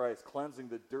Jesus Christ, cleansing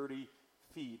the dirty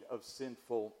feet of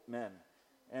sinful men?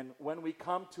 And when we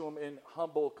come to him in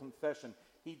humble confession,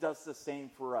 he does the same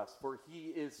for us, for he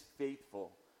is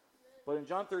faithful. But in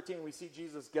John 13, we see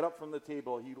Jesus get up from the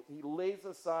table. He lays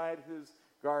aside his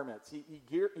garments. He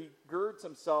girds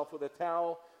himself with a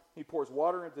towel. He pours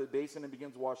water into the basin and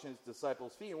begins washing his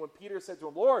disciples' feet. And when Peter said to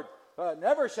him, "Lord,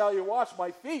 never shall you wash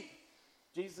my feet,"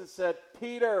 Jesus said,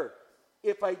 "Peter,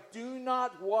 if I do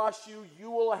not wash you,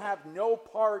 you will have no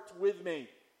part with me."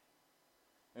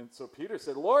 And so Peter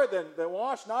said, "Lord, then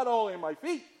wash not only my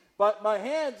feet, but my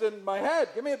hands and my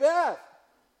head. Give me a bath."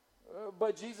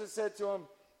 But Jesus said to him,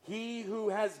 he who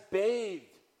has bathed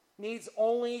needs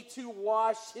only to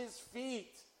wash his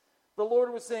feet. The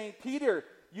Lord was saying, Peter,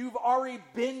 you've already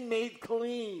been made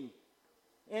clean.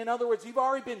 In other words, you've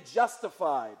already been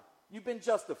justified. You've been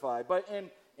justified. But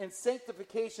in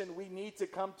sanctification, we need to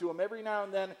come to him every now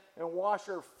and then and wash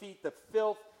our feet, the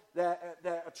filth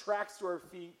that attracts to our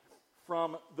feet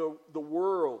from the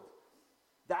world.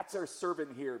 That's our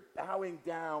servant here, bowing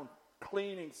down,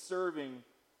 cleaning, serving.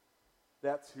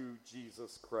 That's who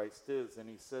Jesus Christ is. And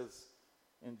he says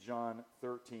in John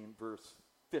 13, verse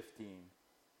 15,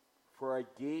 for I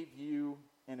gave you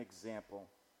an example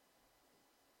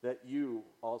that you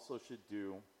also should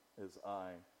do as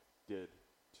I did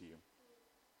to you.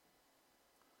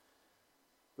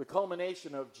 The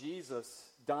culmination of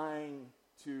Jesus dying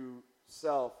to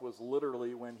self was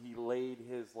literally when he laid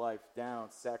his life down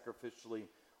sacrificially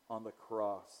on the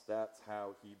cross. That's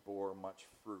how he bore much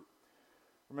fruit.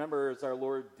 Remember, as our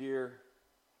Lord, dear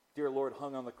Lord,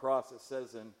 hung on the cross, it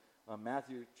says in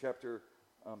Matthew chapter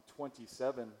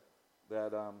 27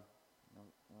 that, I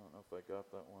don't know if I got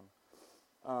that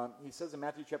one. He says in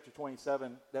Matthew chapter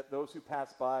 27 that those who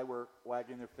passed by were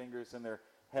wagging their fingers and their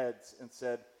heads and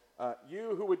said,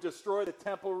 you who would destroy the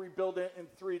temple, rebuild it in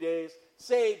 3 days,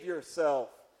 save yourself.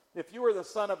 If you are the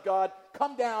Son of God,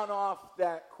 come down off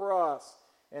that cross.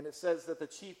 And it says that the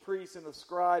chief priests and the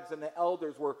scribes and the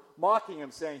elders were mocking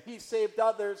him, saying, he saved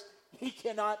others, he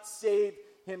cannot save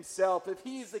himself. If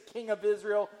he's the King of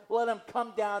Israel, let him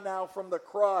come down now from the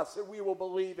cross, and we will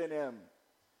believe in him.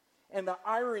 And the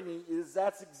irony is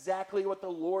that's exactly what the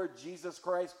Lord Jesus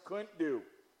Christ couldn't do.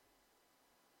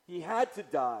 He had to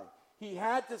die. He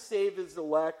had to save his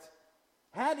elect.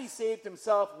 Had he saved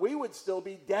himself, we would still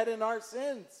be dead in our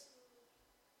sins.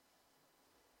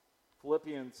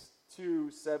 Philippians 2,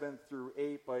 7 through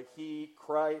 8, but he,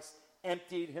 Christ,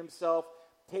 emptied himself,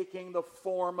 taking the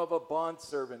form of a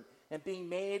bondservant, and being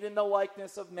made in the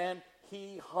likeness of men,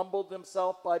 he humbled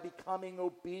himself by becoming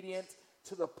obedient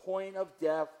to the point of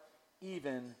death,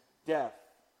 even death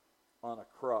on a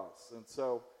cross. And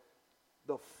so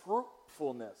the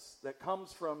fruitfulness that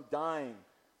comes from dying,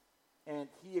 and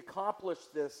he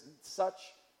accomplished this in such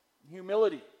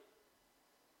humility,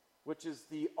 which is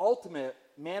the ultimate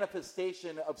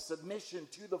manifestation of submission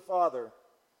to the Father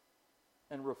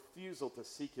and refusal to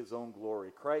seek his own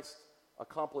glory. Christ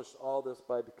accomplished all this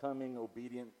by becoming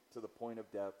obedient to the point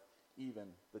of death, even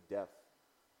the death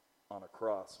on a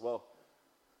cross. Well,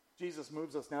 Jesus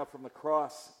moves us now from the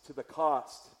cross to the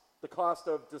cost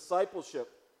of discipleship.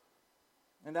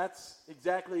 And that's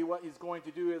exactly what he's going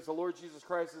to do, is the Lord Jesus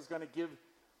Christ is going to give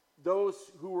those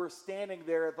who are standing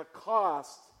there the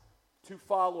cost to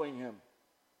following him.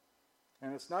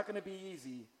 And it's not going to be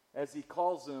easy as he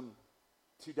calls them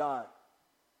to die.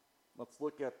 Let's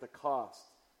look at the cost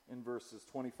in verses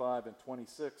 25 and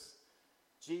 26.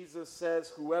 Jesus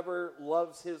says, whoever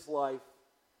loves his life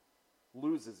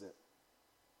loses it.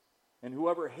 And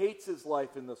whoever hates his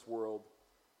life in this world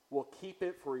will keep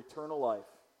it for eternal life.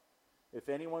 If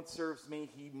anyone serves me,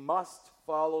 he must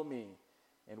follow me.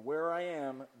 And where I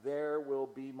am, there will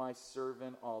be my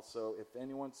servant also. If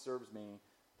anyone serves me,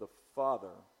 the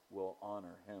Father will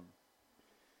honor him.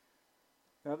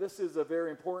 Now, this is a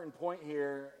very important point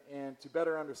here, and to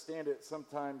better understand it,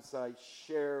 sometimes I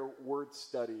share word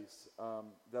studies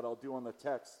that I'll do on the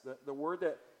text. The word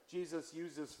that Jesus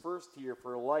uses first here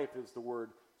for life is the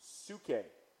word suke.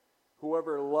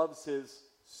 Whoever loves his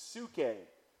suke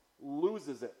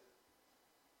loses it.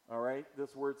 All right,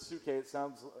 this word suke, it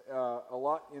sounds a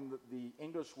lot in the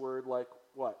English word like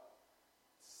what?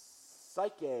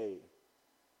 Psyche,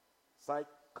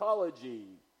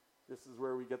 psychology. This is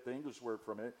where we get the English word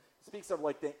from it. It speaks of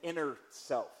like the inner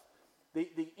self,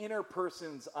 the inner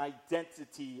person's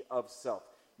identity of self,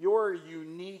 your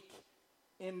unique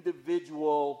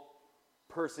individual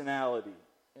personality.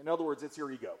 In other words, it's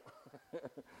your ego.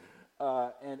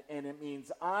 And it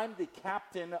means I'm the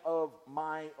captain of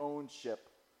my own ship.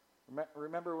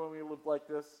 Remember when we lived like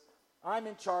this? I'm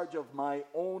in charge of my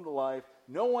own life.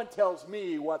 No one tells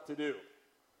me what to do.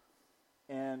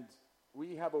 And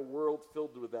we have a world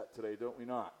filled with that today, don't we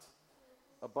not?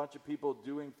 A bunch of people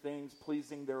doing things,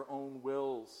 pleasing their own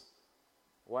wills.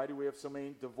 Why do we have so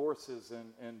many divorces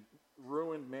and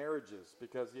ruined marriages?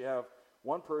 Because you have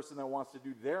one person that wants to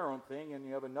do their own thing, and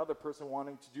you have another person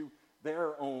wanting to do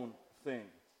their own thing.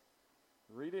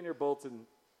 Read in your bulletin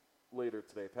later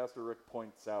today, Pastor Rick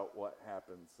points out what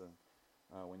happens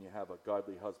when you have a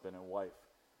godly husband and wife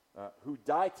who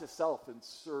die to self and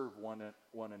serve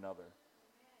one another.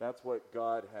 That's what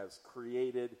God has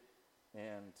created,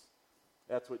 and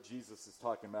that's what Jesus is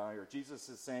talking about here. Jesus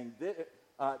is saying,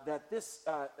 that this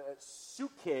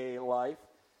suke life,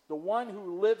 the one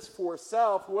who lives for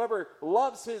self, whoever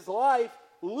loves his life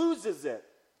loses it.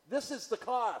 This is the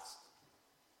cost.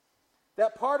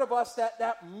 That part of us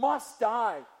that must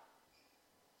die.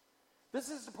 This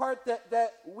is the part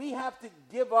that we have to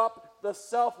give up the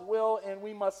self-will and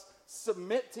we must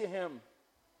submit to him.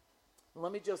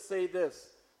 Let me just say this,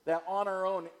 that on our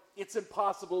own, it's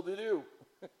impossible to do.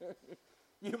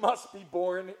 You must be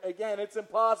born again. It's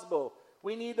impossible.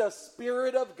 We need the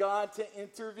Spirit of God to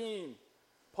intervene.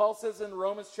 Paul says in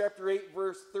Romans chapter 8,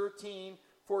 verse 13,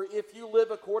 "For if you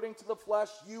live according to the flesh,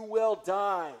 you will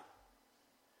die.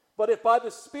 But if by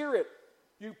the Spirit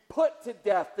you put to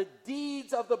death the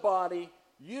deeds of the body,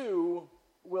 you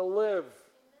will live."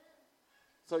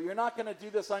 So you're not going to do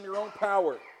this on your own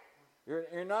power.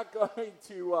 You're not going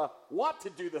to want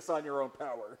to do this on your own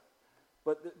power.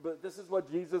 But this is what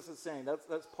Jesus is saying.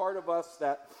 That's part of us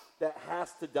that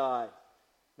has to die.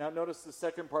 Now notice the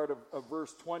second part of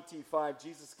verse 25.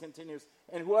 Jesus continues,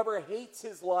 "And whoever hates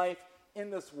his life in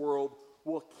this world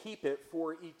will keep it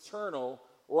for eternal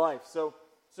life." So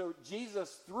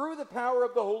Jesus, through the power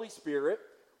of the Holy Spirit,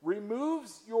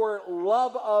 removes your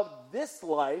love of this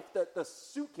life, the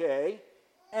suke,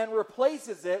 and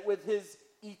replaces it with his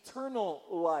eternal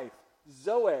life,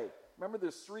 Zoe. Remember,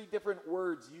 there's 3 different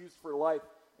words used for life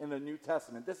in the New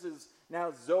Testament. This is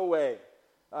now Zoe.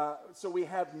 So we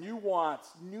have new wants,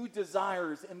 new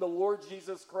desires in the Lord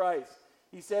Jesus Christ.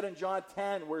 He said in John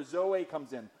 10, where Zoe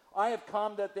comes in, "I have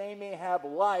come that they may have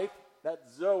life,"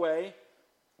 that's Zoe,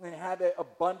 "and have it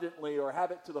abundantly," or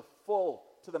have it to the full,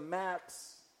 to the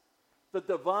max. The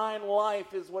divine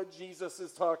life is what Jesus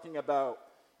is talking about.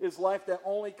 Is life that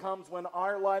only comes when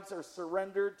our lives are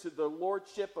surrendered to the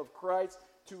lordship of Christ,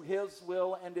 to his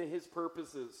will and to his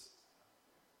purposes.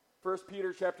 1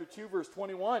 Peter chapter 2, verse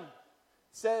 21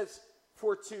 says,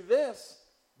 "For to this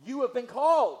you have been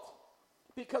called,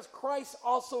 because Christ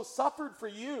also suffered for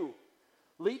you,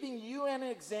 leaving you an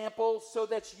example so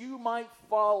that you might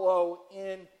follow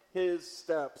in his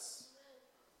steps."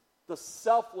 The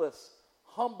selfless,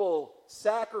 humble,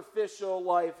 sacrificial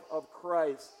life of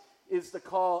Christ is the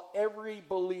call every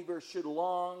believer should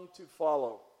long to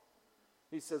follow.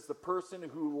 He says the person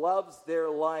who loves their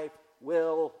life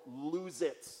will lose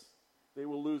it. They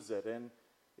will lose it. And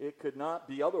it could not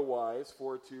be otherwise,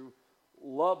 for to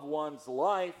love one's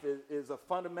life is a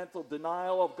fundamental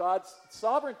denial of God's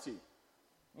sovereignty.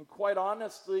 And quite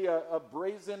honestly, a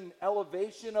brazen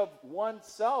elevation of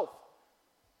oneself,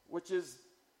 which is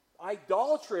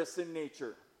idolatrous in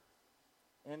nature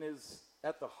and is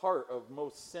at the heart of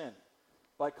most sin.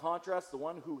 By contrast, the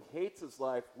one who hates his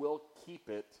life will keep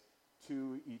it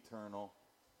to eternal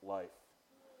life.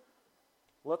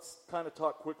 Let's kind of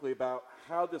talk quickly about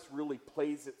how this really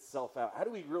plays itself out. How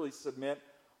do we really submit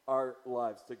our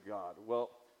lives to God? Well,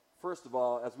 first of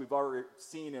all, as we've already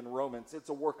seen in Romans, it's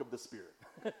a work of the Spirit.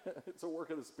 It's a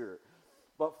work of the Spirit.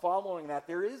 But following that,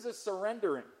 there is a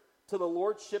surrendering to the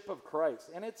lordship of Christ.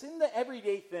 And it's in the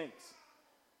everyday things.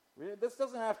 This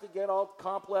doesn't have to get all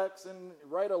complex and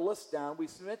write a list down. We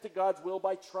submit to God's will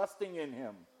by trusting in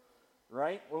him,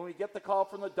 right? When we get the call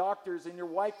from the doctors and your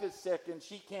wife is sick and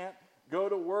she can't go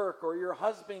to work, or your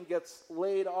husband gets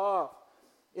laid off,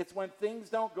 it's when things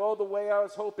don't go the way I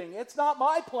was hoping. It's not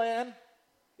my plan.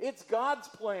 It's God's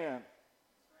plan.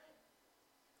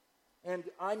 And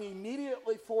I'm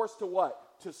immediately forced to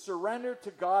what? To surrender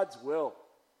to God's will.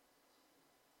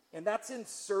 And that's in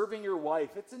serving your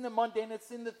wife. It's in the mundane.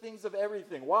 It's in the things of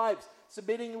everything. Wives,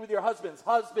 submitting with your husbands.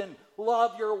 Husband,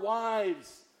 love your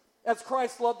wives as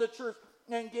Christ loved the church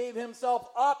and gave himself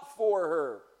up for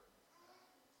her.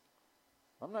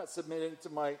 I'm not submitting to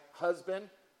my husband.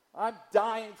 I'm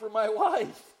dying for my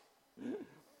wife.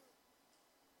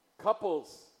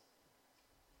 Couples,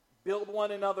 build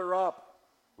one another up.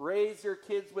 Raise your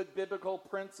kids with biblical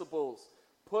principles.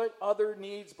 Put other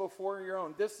needs before your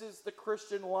own. This is the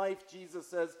Christian life, Jesus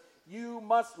says. You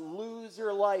must lose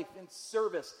your life in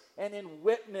service and in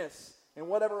witness in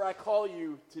whatever I call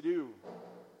you to do.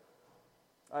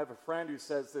 I have a friend who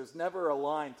says there's never a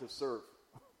line to serve.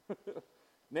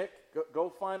 Nick, go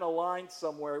find a line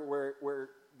somewhere where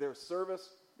there's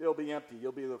service, it'll be empty.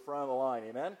 You'll be the front of the line.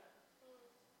 Amen?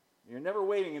 You're never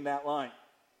waiting in that line.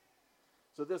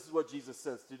 So this is what Jesus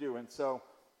says to do. And so,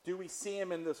 do we see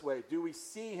him in this way? Do we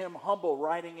see him humble,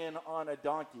 riding in on a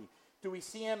donkey? Do we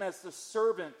see him as the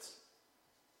servant,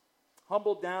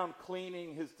 humble down,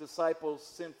 cleaning his disciples'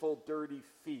 sinful, dirty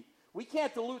feet? We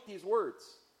can't dilute these words.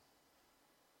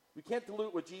 We can't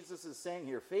dilute what Jesus is saying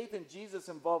here. Faith in Jesus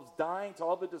involves dying to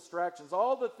all the distractions,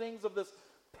 all the things of this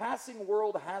passing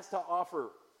world has to offer.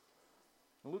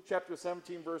 In Luke chapter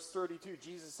 17, verse 32,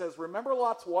 Jesus says, remember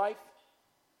Lot's wife?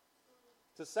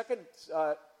 It's the second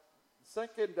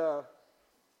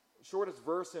shortest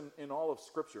verse in all of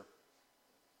Scripture.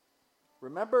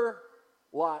 Remember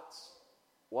Lot's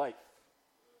wife.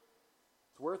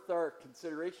 It's worth our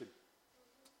consideration.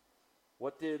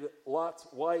 What did Lot's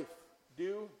wife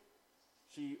do?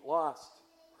 She lost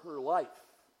her life.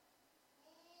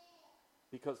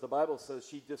 Because the Bible says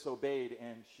she disobeyed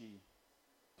and she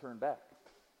turned back.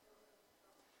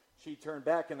 She turned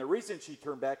back, and the reason she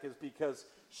turned back is because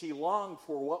she longed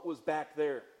for what was back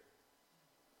there.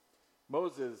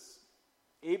 Moses,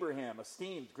 Abraham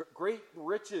esteemed great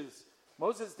riches.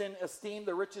 Moses didn't esteem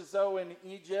the riches, though, in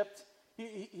Egypt.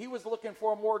 He was looking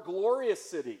for a more glorious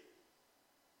city.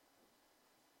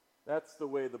 That's the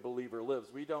way the believer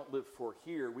lives. We don't live for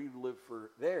here, we live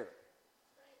for there.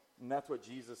 And that's what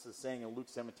Jesus is saying in Luke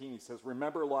 17. He says,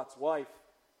 remember Lot's wife.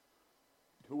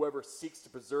 Whoever seeks to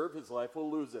preserve his life will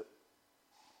lose it.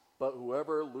 But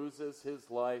whoever loses his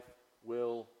life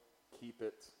will keep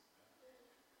it.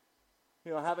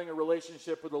 You know, having a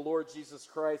relationship with the Lord Jesus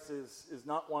Christ is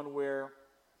not one where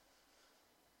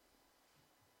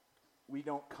we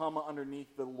don't come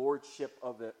underneath the lordship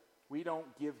of it. We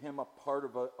don't give him a part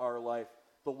of our life.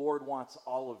 The Lord wants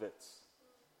all of it.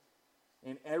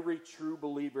 In every true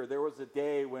believer, there was a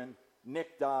day when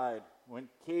Nick died, when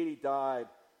Katie died,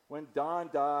 when Don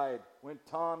died, when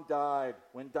Tom died,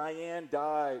 when Diane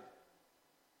died.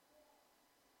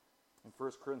 In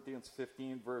 1 Corinthians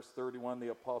 15, verse 31, the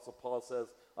Apostle Paul says,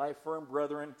 I affirm,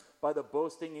 brethren, by the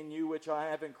boasting in you which I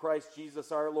have in Christ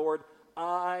Jesus our Lord,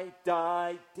 I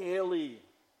die daily.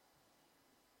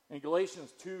 In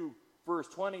Galatians 2, verse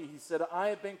 20, he said, I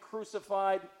have been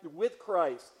crucified with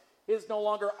Christ. It is no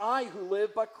longer I who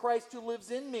live, but Christ who lives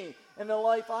in me. And the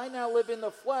life I now live in the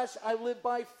flesh, I live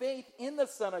by faith in the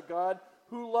Son of God,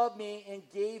 who loved me and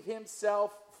gave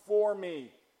himself for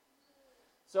me.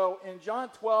 So in John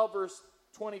 12, verse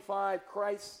 25,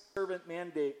 Christ's servant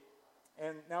mandate.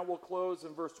 And now we'll close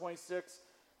in verse 26.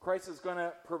 Christ is going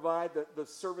to provide the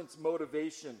servant's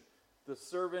motivation. The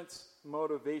servant's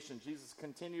motivation. Jesus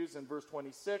continues in verse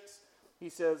 26. He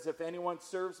says, if anyone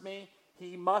serves me,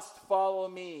 he must follow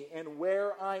me, and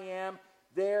where I am,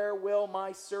 there will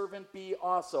my servant be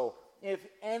also. If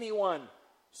anyone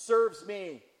serves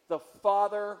me, the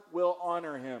Father will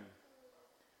honor him.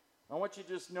 I want you to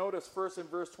just notice first in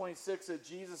verse 26 that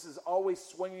Jesus is always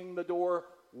swinging the door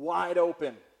wide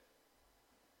open.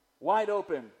 Wide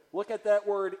open. Look at that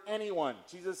word, anyone.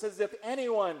 Jesus says, if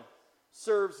anyone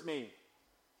serves me.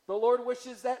 The Lord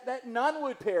wishes that none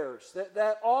would perish,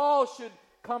 that all should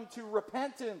come to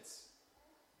repentance.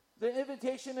 The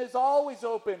invitation is always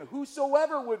open.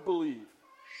 Whosoever would believe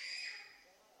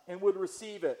and would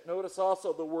receive it. Notice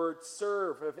also the word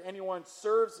serve. If anyone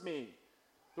serves me.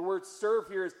 The word serve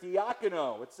here is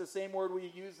diakono. It's the same word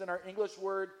we use in our English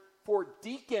word for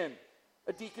deacon.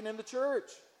 A deacon in the church.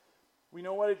 We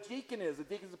know what a deacon is. A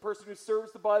deacon is a person who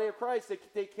serves the body of Christ. They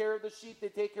take care of the sheep. They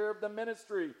take care of the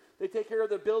ministry. They take care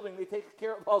of the building. They take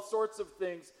care of all sorts of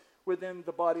things within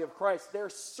the body of Christ. They're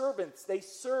servants. They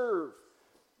serve.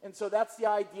 And so that's the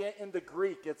idea in the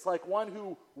Greek. It's like one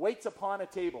who waits upon a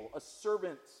table, a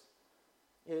servant.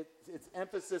 Its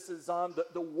emphasis is on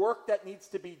the work that needs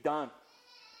to be done.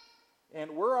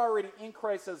 And we're already in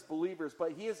Christ as believers,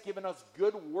 but he has given us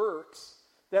good works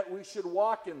that we should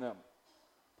walk in them.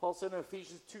 Paul said in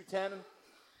Ephesians 2:10,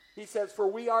 he says, for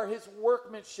we are his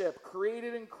workmanship,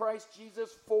 created in Christ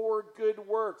Jesus for good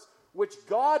works, which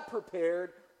God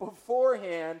prepared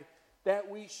beforehand that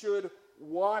we should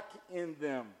walk in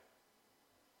them.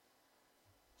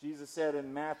 Jesus said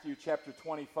in Matthew chapter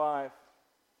 25,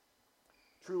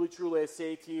 truly, truly, I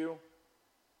say to you,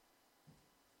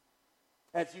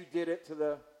 as you did it to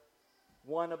the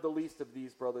one of the least of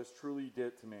these brothers, truly you did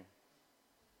it to me.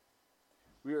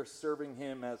 We are serving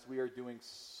him as we are doing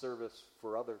service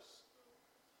for others.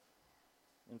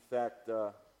 In fact,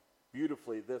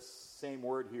 beautifully, this same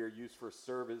word here used for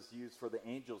serve is used for the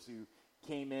angels who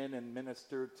came in and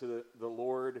ministered to the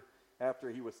Lord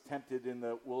after he was tempted in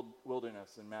the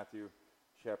wilderness. In Matthew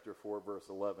chapter 4, verse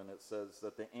 11, it says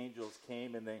that the angels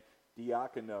came and they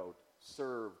diakonoed,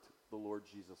 served the Lord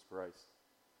Jesus Christ.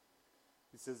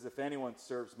 He says, if anyone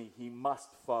serves me, he must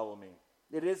follow me.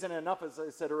 It isn't enough, as I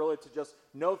said earlier, to just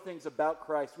know things about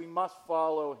Christ. We must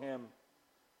follow him.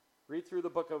 Read through the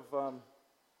book of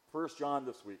 1 John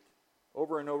this week.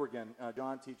 Over and over again,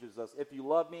 John teaches us, if you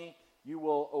love me, you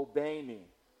will obey me,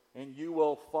 and you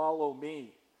will follow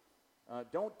me.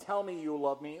 Don't tell me you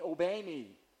love me, obey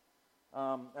me.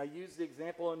 I use the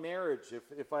example in marriage.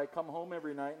 If I come home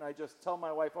every night and I just tell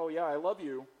my wife, oh yeah, I love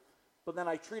you, but then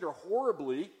I treat her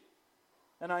horribly,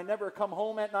 and I never come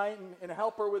home at night and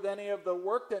help her with any of the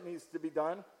work that needs to be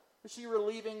done. Is she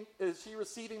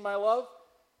receiving my love?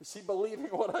 Is she believing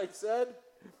what I said?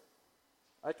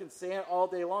 I can say it all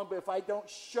day long, but if I don't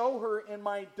show her in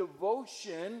my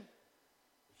devotion,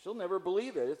 she'll never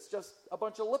believe it. It's just a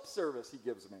bunch of lip service he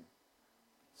gives me.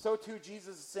 So too,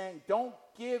 Jesus is saying, don't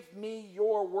give me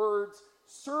your words,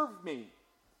 serve me.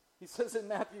 He says in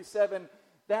Matthew 7,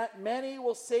 that many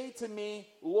will say to me,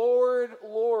 Lord,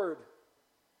 Lord.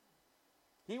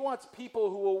 He wants people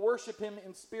who will worship him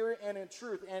in spirit and in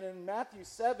truth. And in Matthew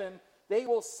 7, they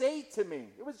will say to me.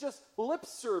 It was just lip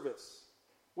service,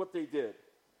 what they did.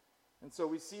 And so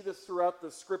we see this throughout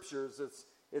the scriptures.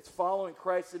 It's following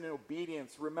Christ in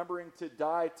obedience, remembering to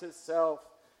die to self.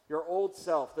 Your old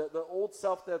self, the old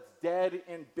self that's dead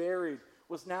and buried,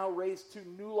 was now raised to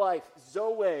new life,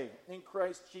 Zoe, in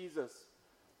Christ Jesus.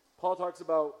 Paul talks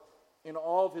about, in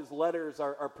all of his letters,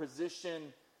 our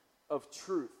position of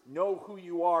truth. Know who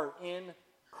you are in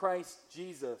Christ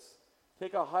Jesus.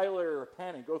 Take a highlighter or a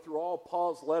pen and go through all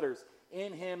Paul's letters.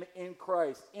 In him, in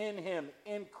Christ. In him,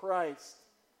 in Christ.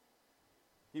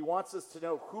 He wants us to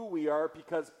know who we are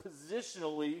because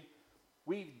positionally,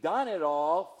 we've done it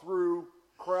all through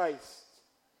Christ.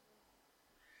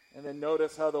 And then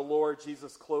notice how the Lord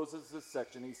Jesus closes this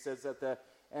section. He says at the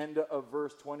end of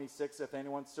verse 26, if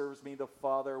anyone serves me, the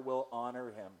Father will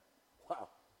honor him. Wow,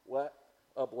 what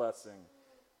a blessing.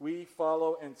 We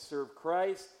follow and serve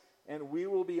Christ, and we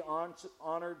will be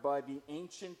honored by the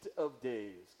Ancient of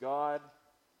Days, God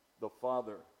the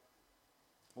Father.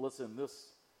 Listen,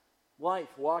 this life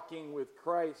walking with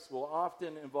Christ will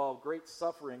often involve great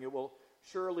suffering. It will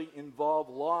surely involve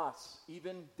loss,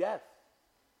 even death.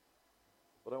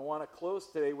 But I want to close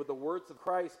today with the words of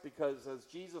Christ because as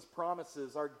Jesus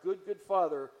promises, our good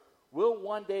Father will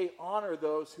one day honor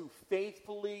those who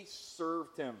faithfully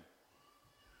served him.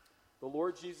 The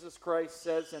Lord Jesus Christ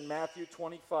says in Matthew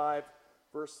 25,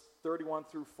 verse 31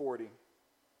 through 40,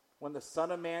 when the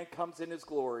Son of Man comes in his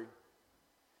glory,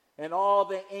 and all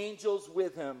the angels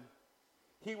with him,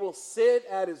 he will sit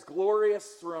at his glorious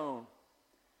throne,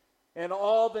 and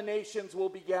all the nations will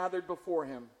be gathered before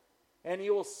him. And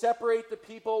he will separate the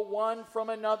people one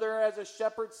from another as a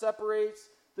shepherd separates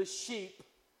the sheep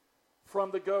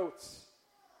from the goats.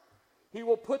 He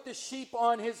will put the sheep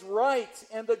on his right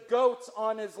and the goats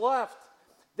on his left.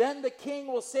 Then the king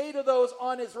will say to those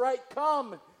on his right,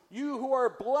 come, you who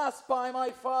are blessed by my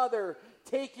Father,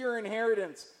 take your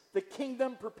inheritance, the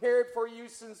kingdom prepared for you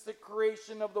since the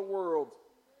creation of the world.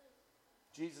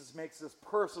 Jesus makes this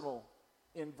personal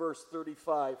in verse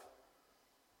 35.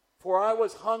 For I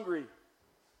was hungry,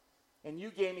 and you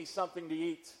gave me something to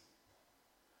eat.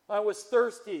 I was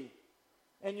thirsty,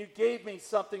 and you gave me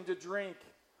something to drink.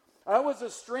 I was a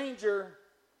stranger,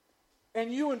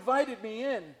 and you invited me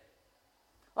in.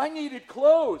 I needed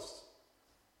clothes,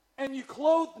 and you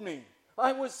clothed me.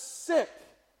 I was sick,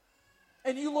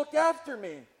 and you looked after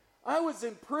me. I was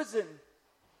in prison,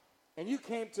 and you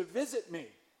came to visit me.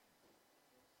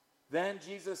 Then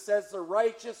Jesus says, the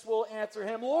righteous will answer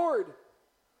him, Lord,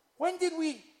 when did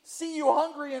we see you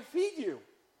hungry and feed you?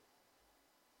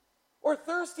 Or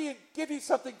thirsty and give you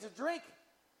something to drink?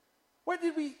 When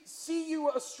did we see you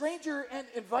a stranger and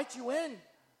invite you in?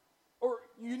 Or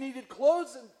you needed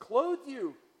clothes and clothed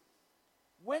you?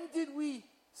 When did we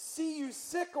see you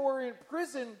sick or in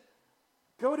prison,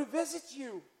 go to visit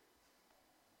you?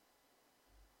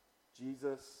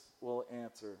 Jesus will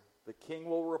answer. The king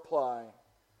will reply,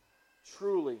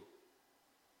 truly,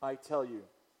 I tell you,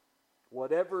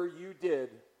 whatever you did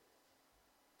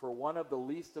for one of the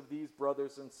least of these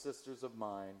brothers and sisters of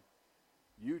mine,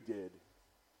 you did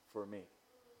for me.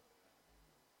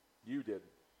 You did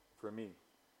for me.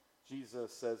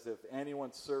 Jesus says, if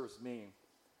anyone serves me,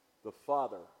 the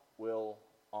Father will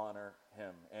honor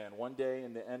him. And one day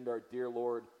in the end, our dear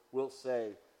Lord will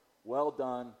say, well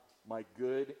done, my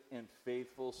good and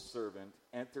faithful servant.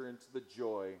 Enter into the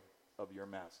joy of your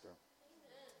master.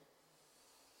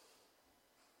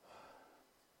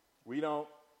 We don't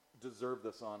deserve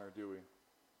this honor, do we?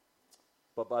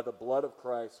 But by the blood of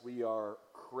Christ, we are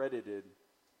credited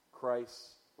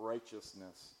Christ's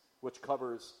righteousness, which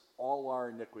covers all our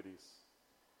iniquities.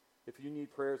 If you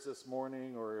need prayers this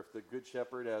morning, or if the Good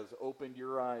Shepherd has opened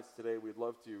your eyes today, we'd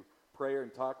love to pray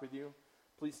and talk with you.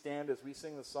 Please stand as we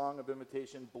sing the song of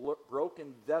invitation,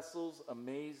 Broken Vessels,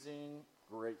 Amazing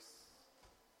Grace.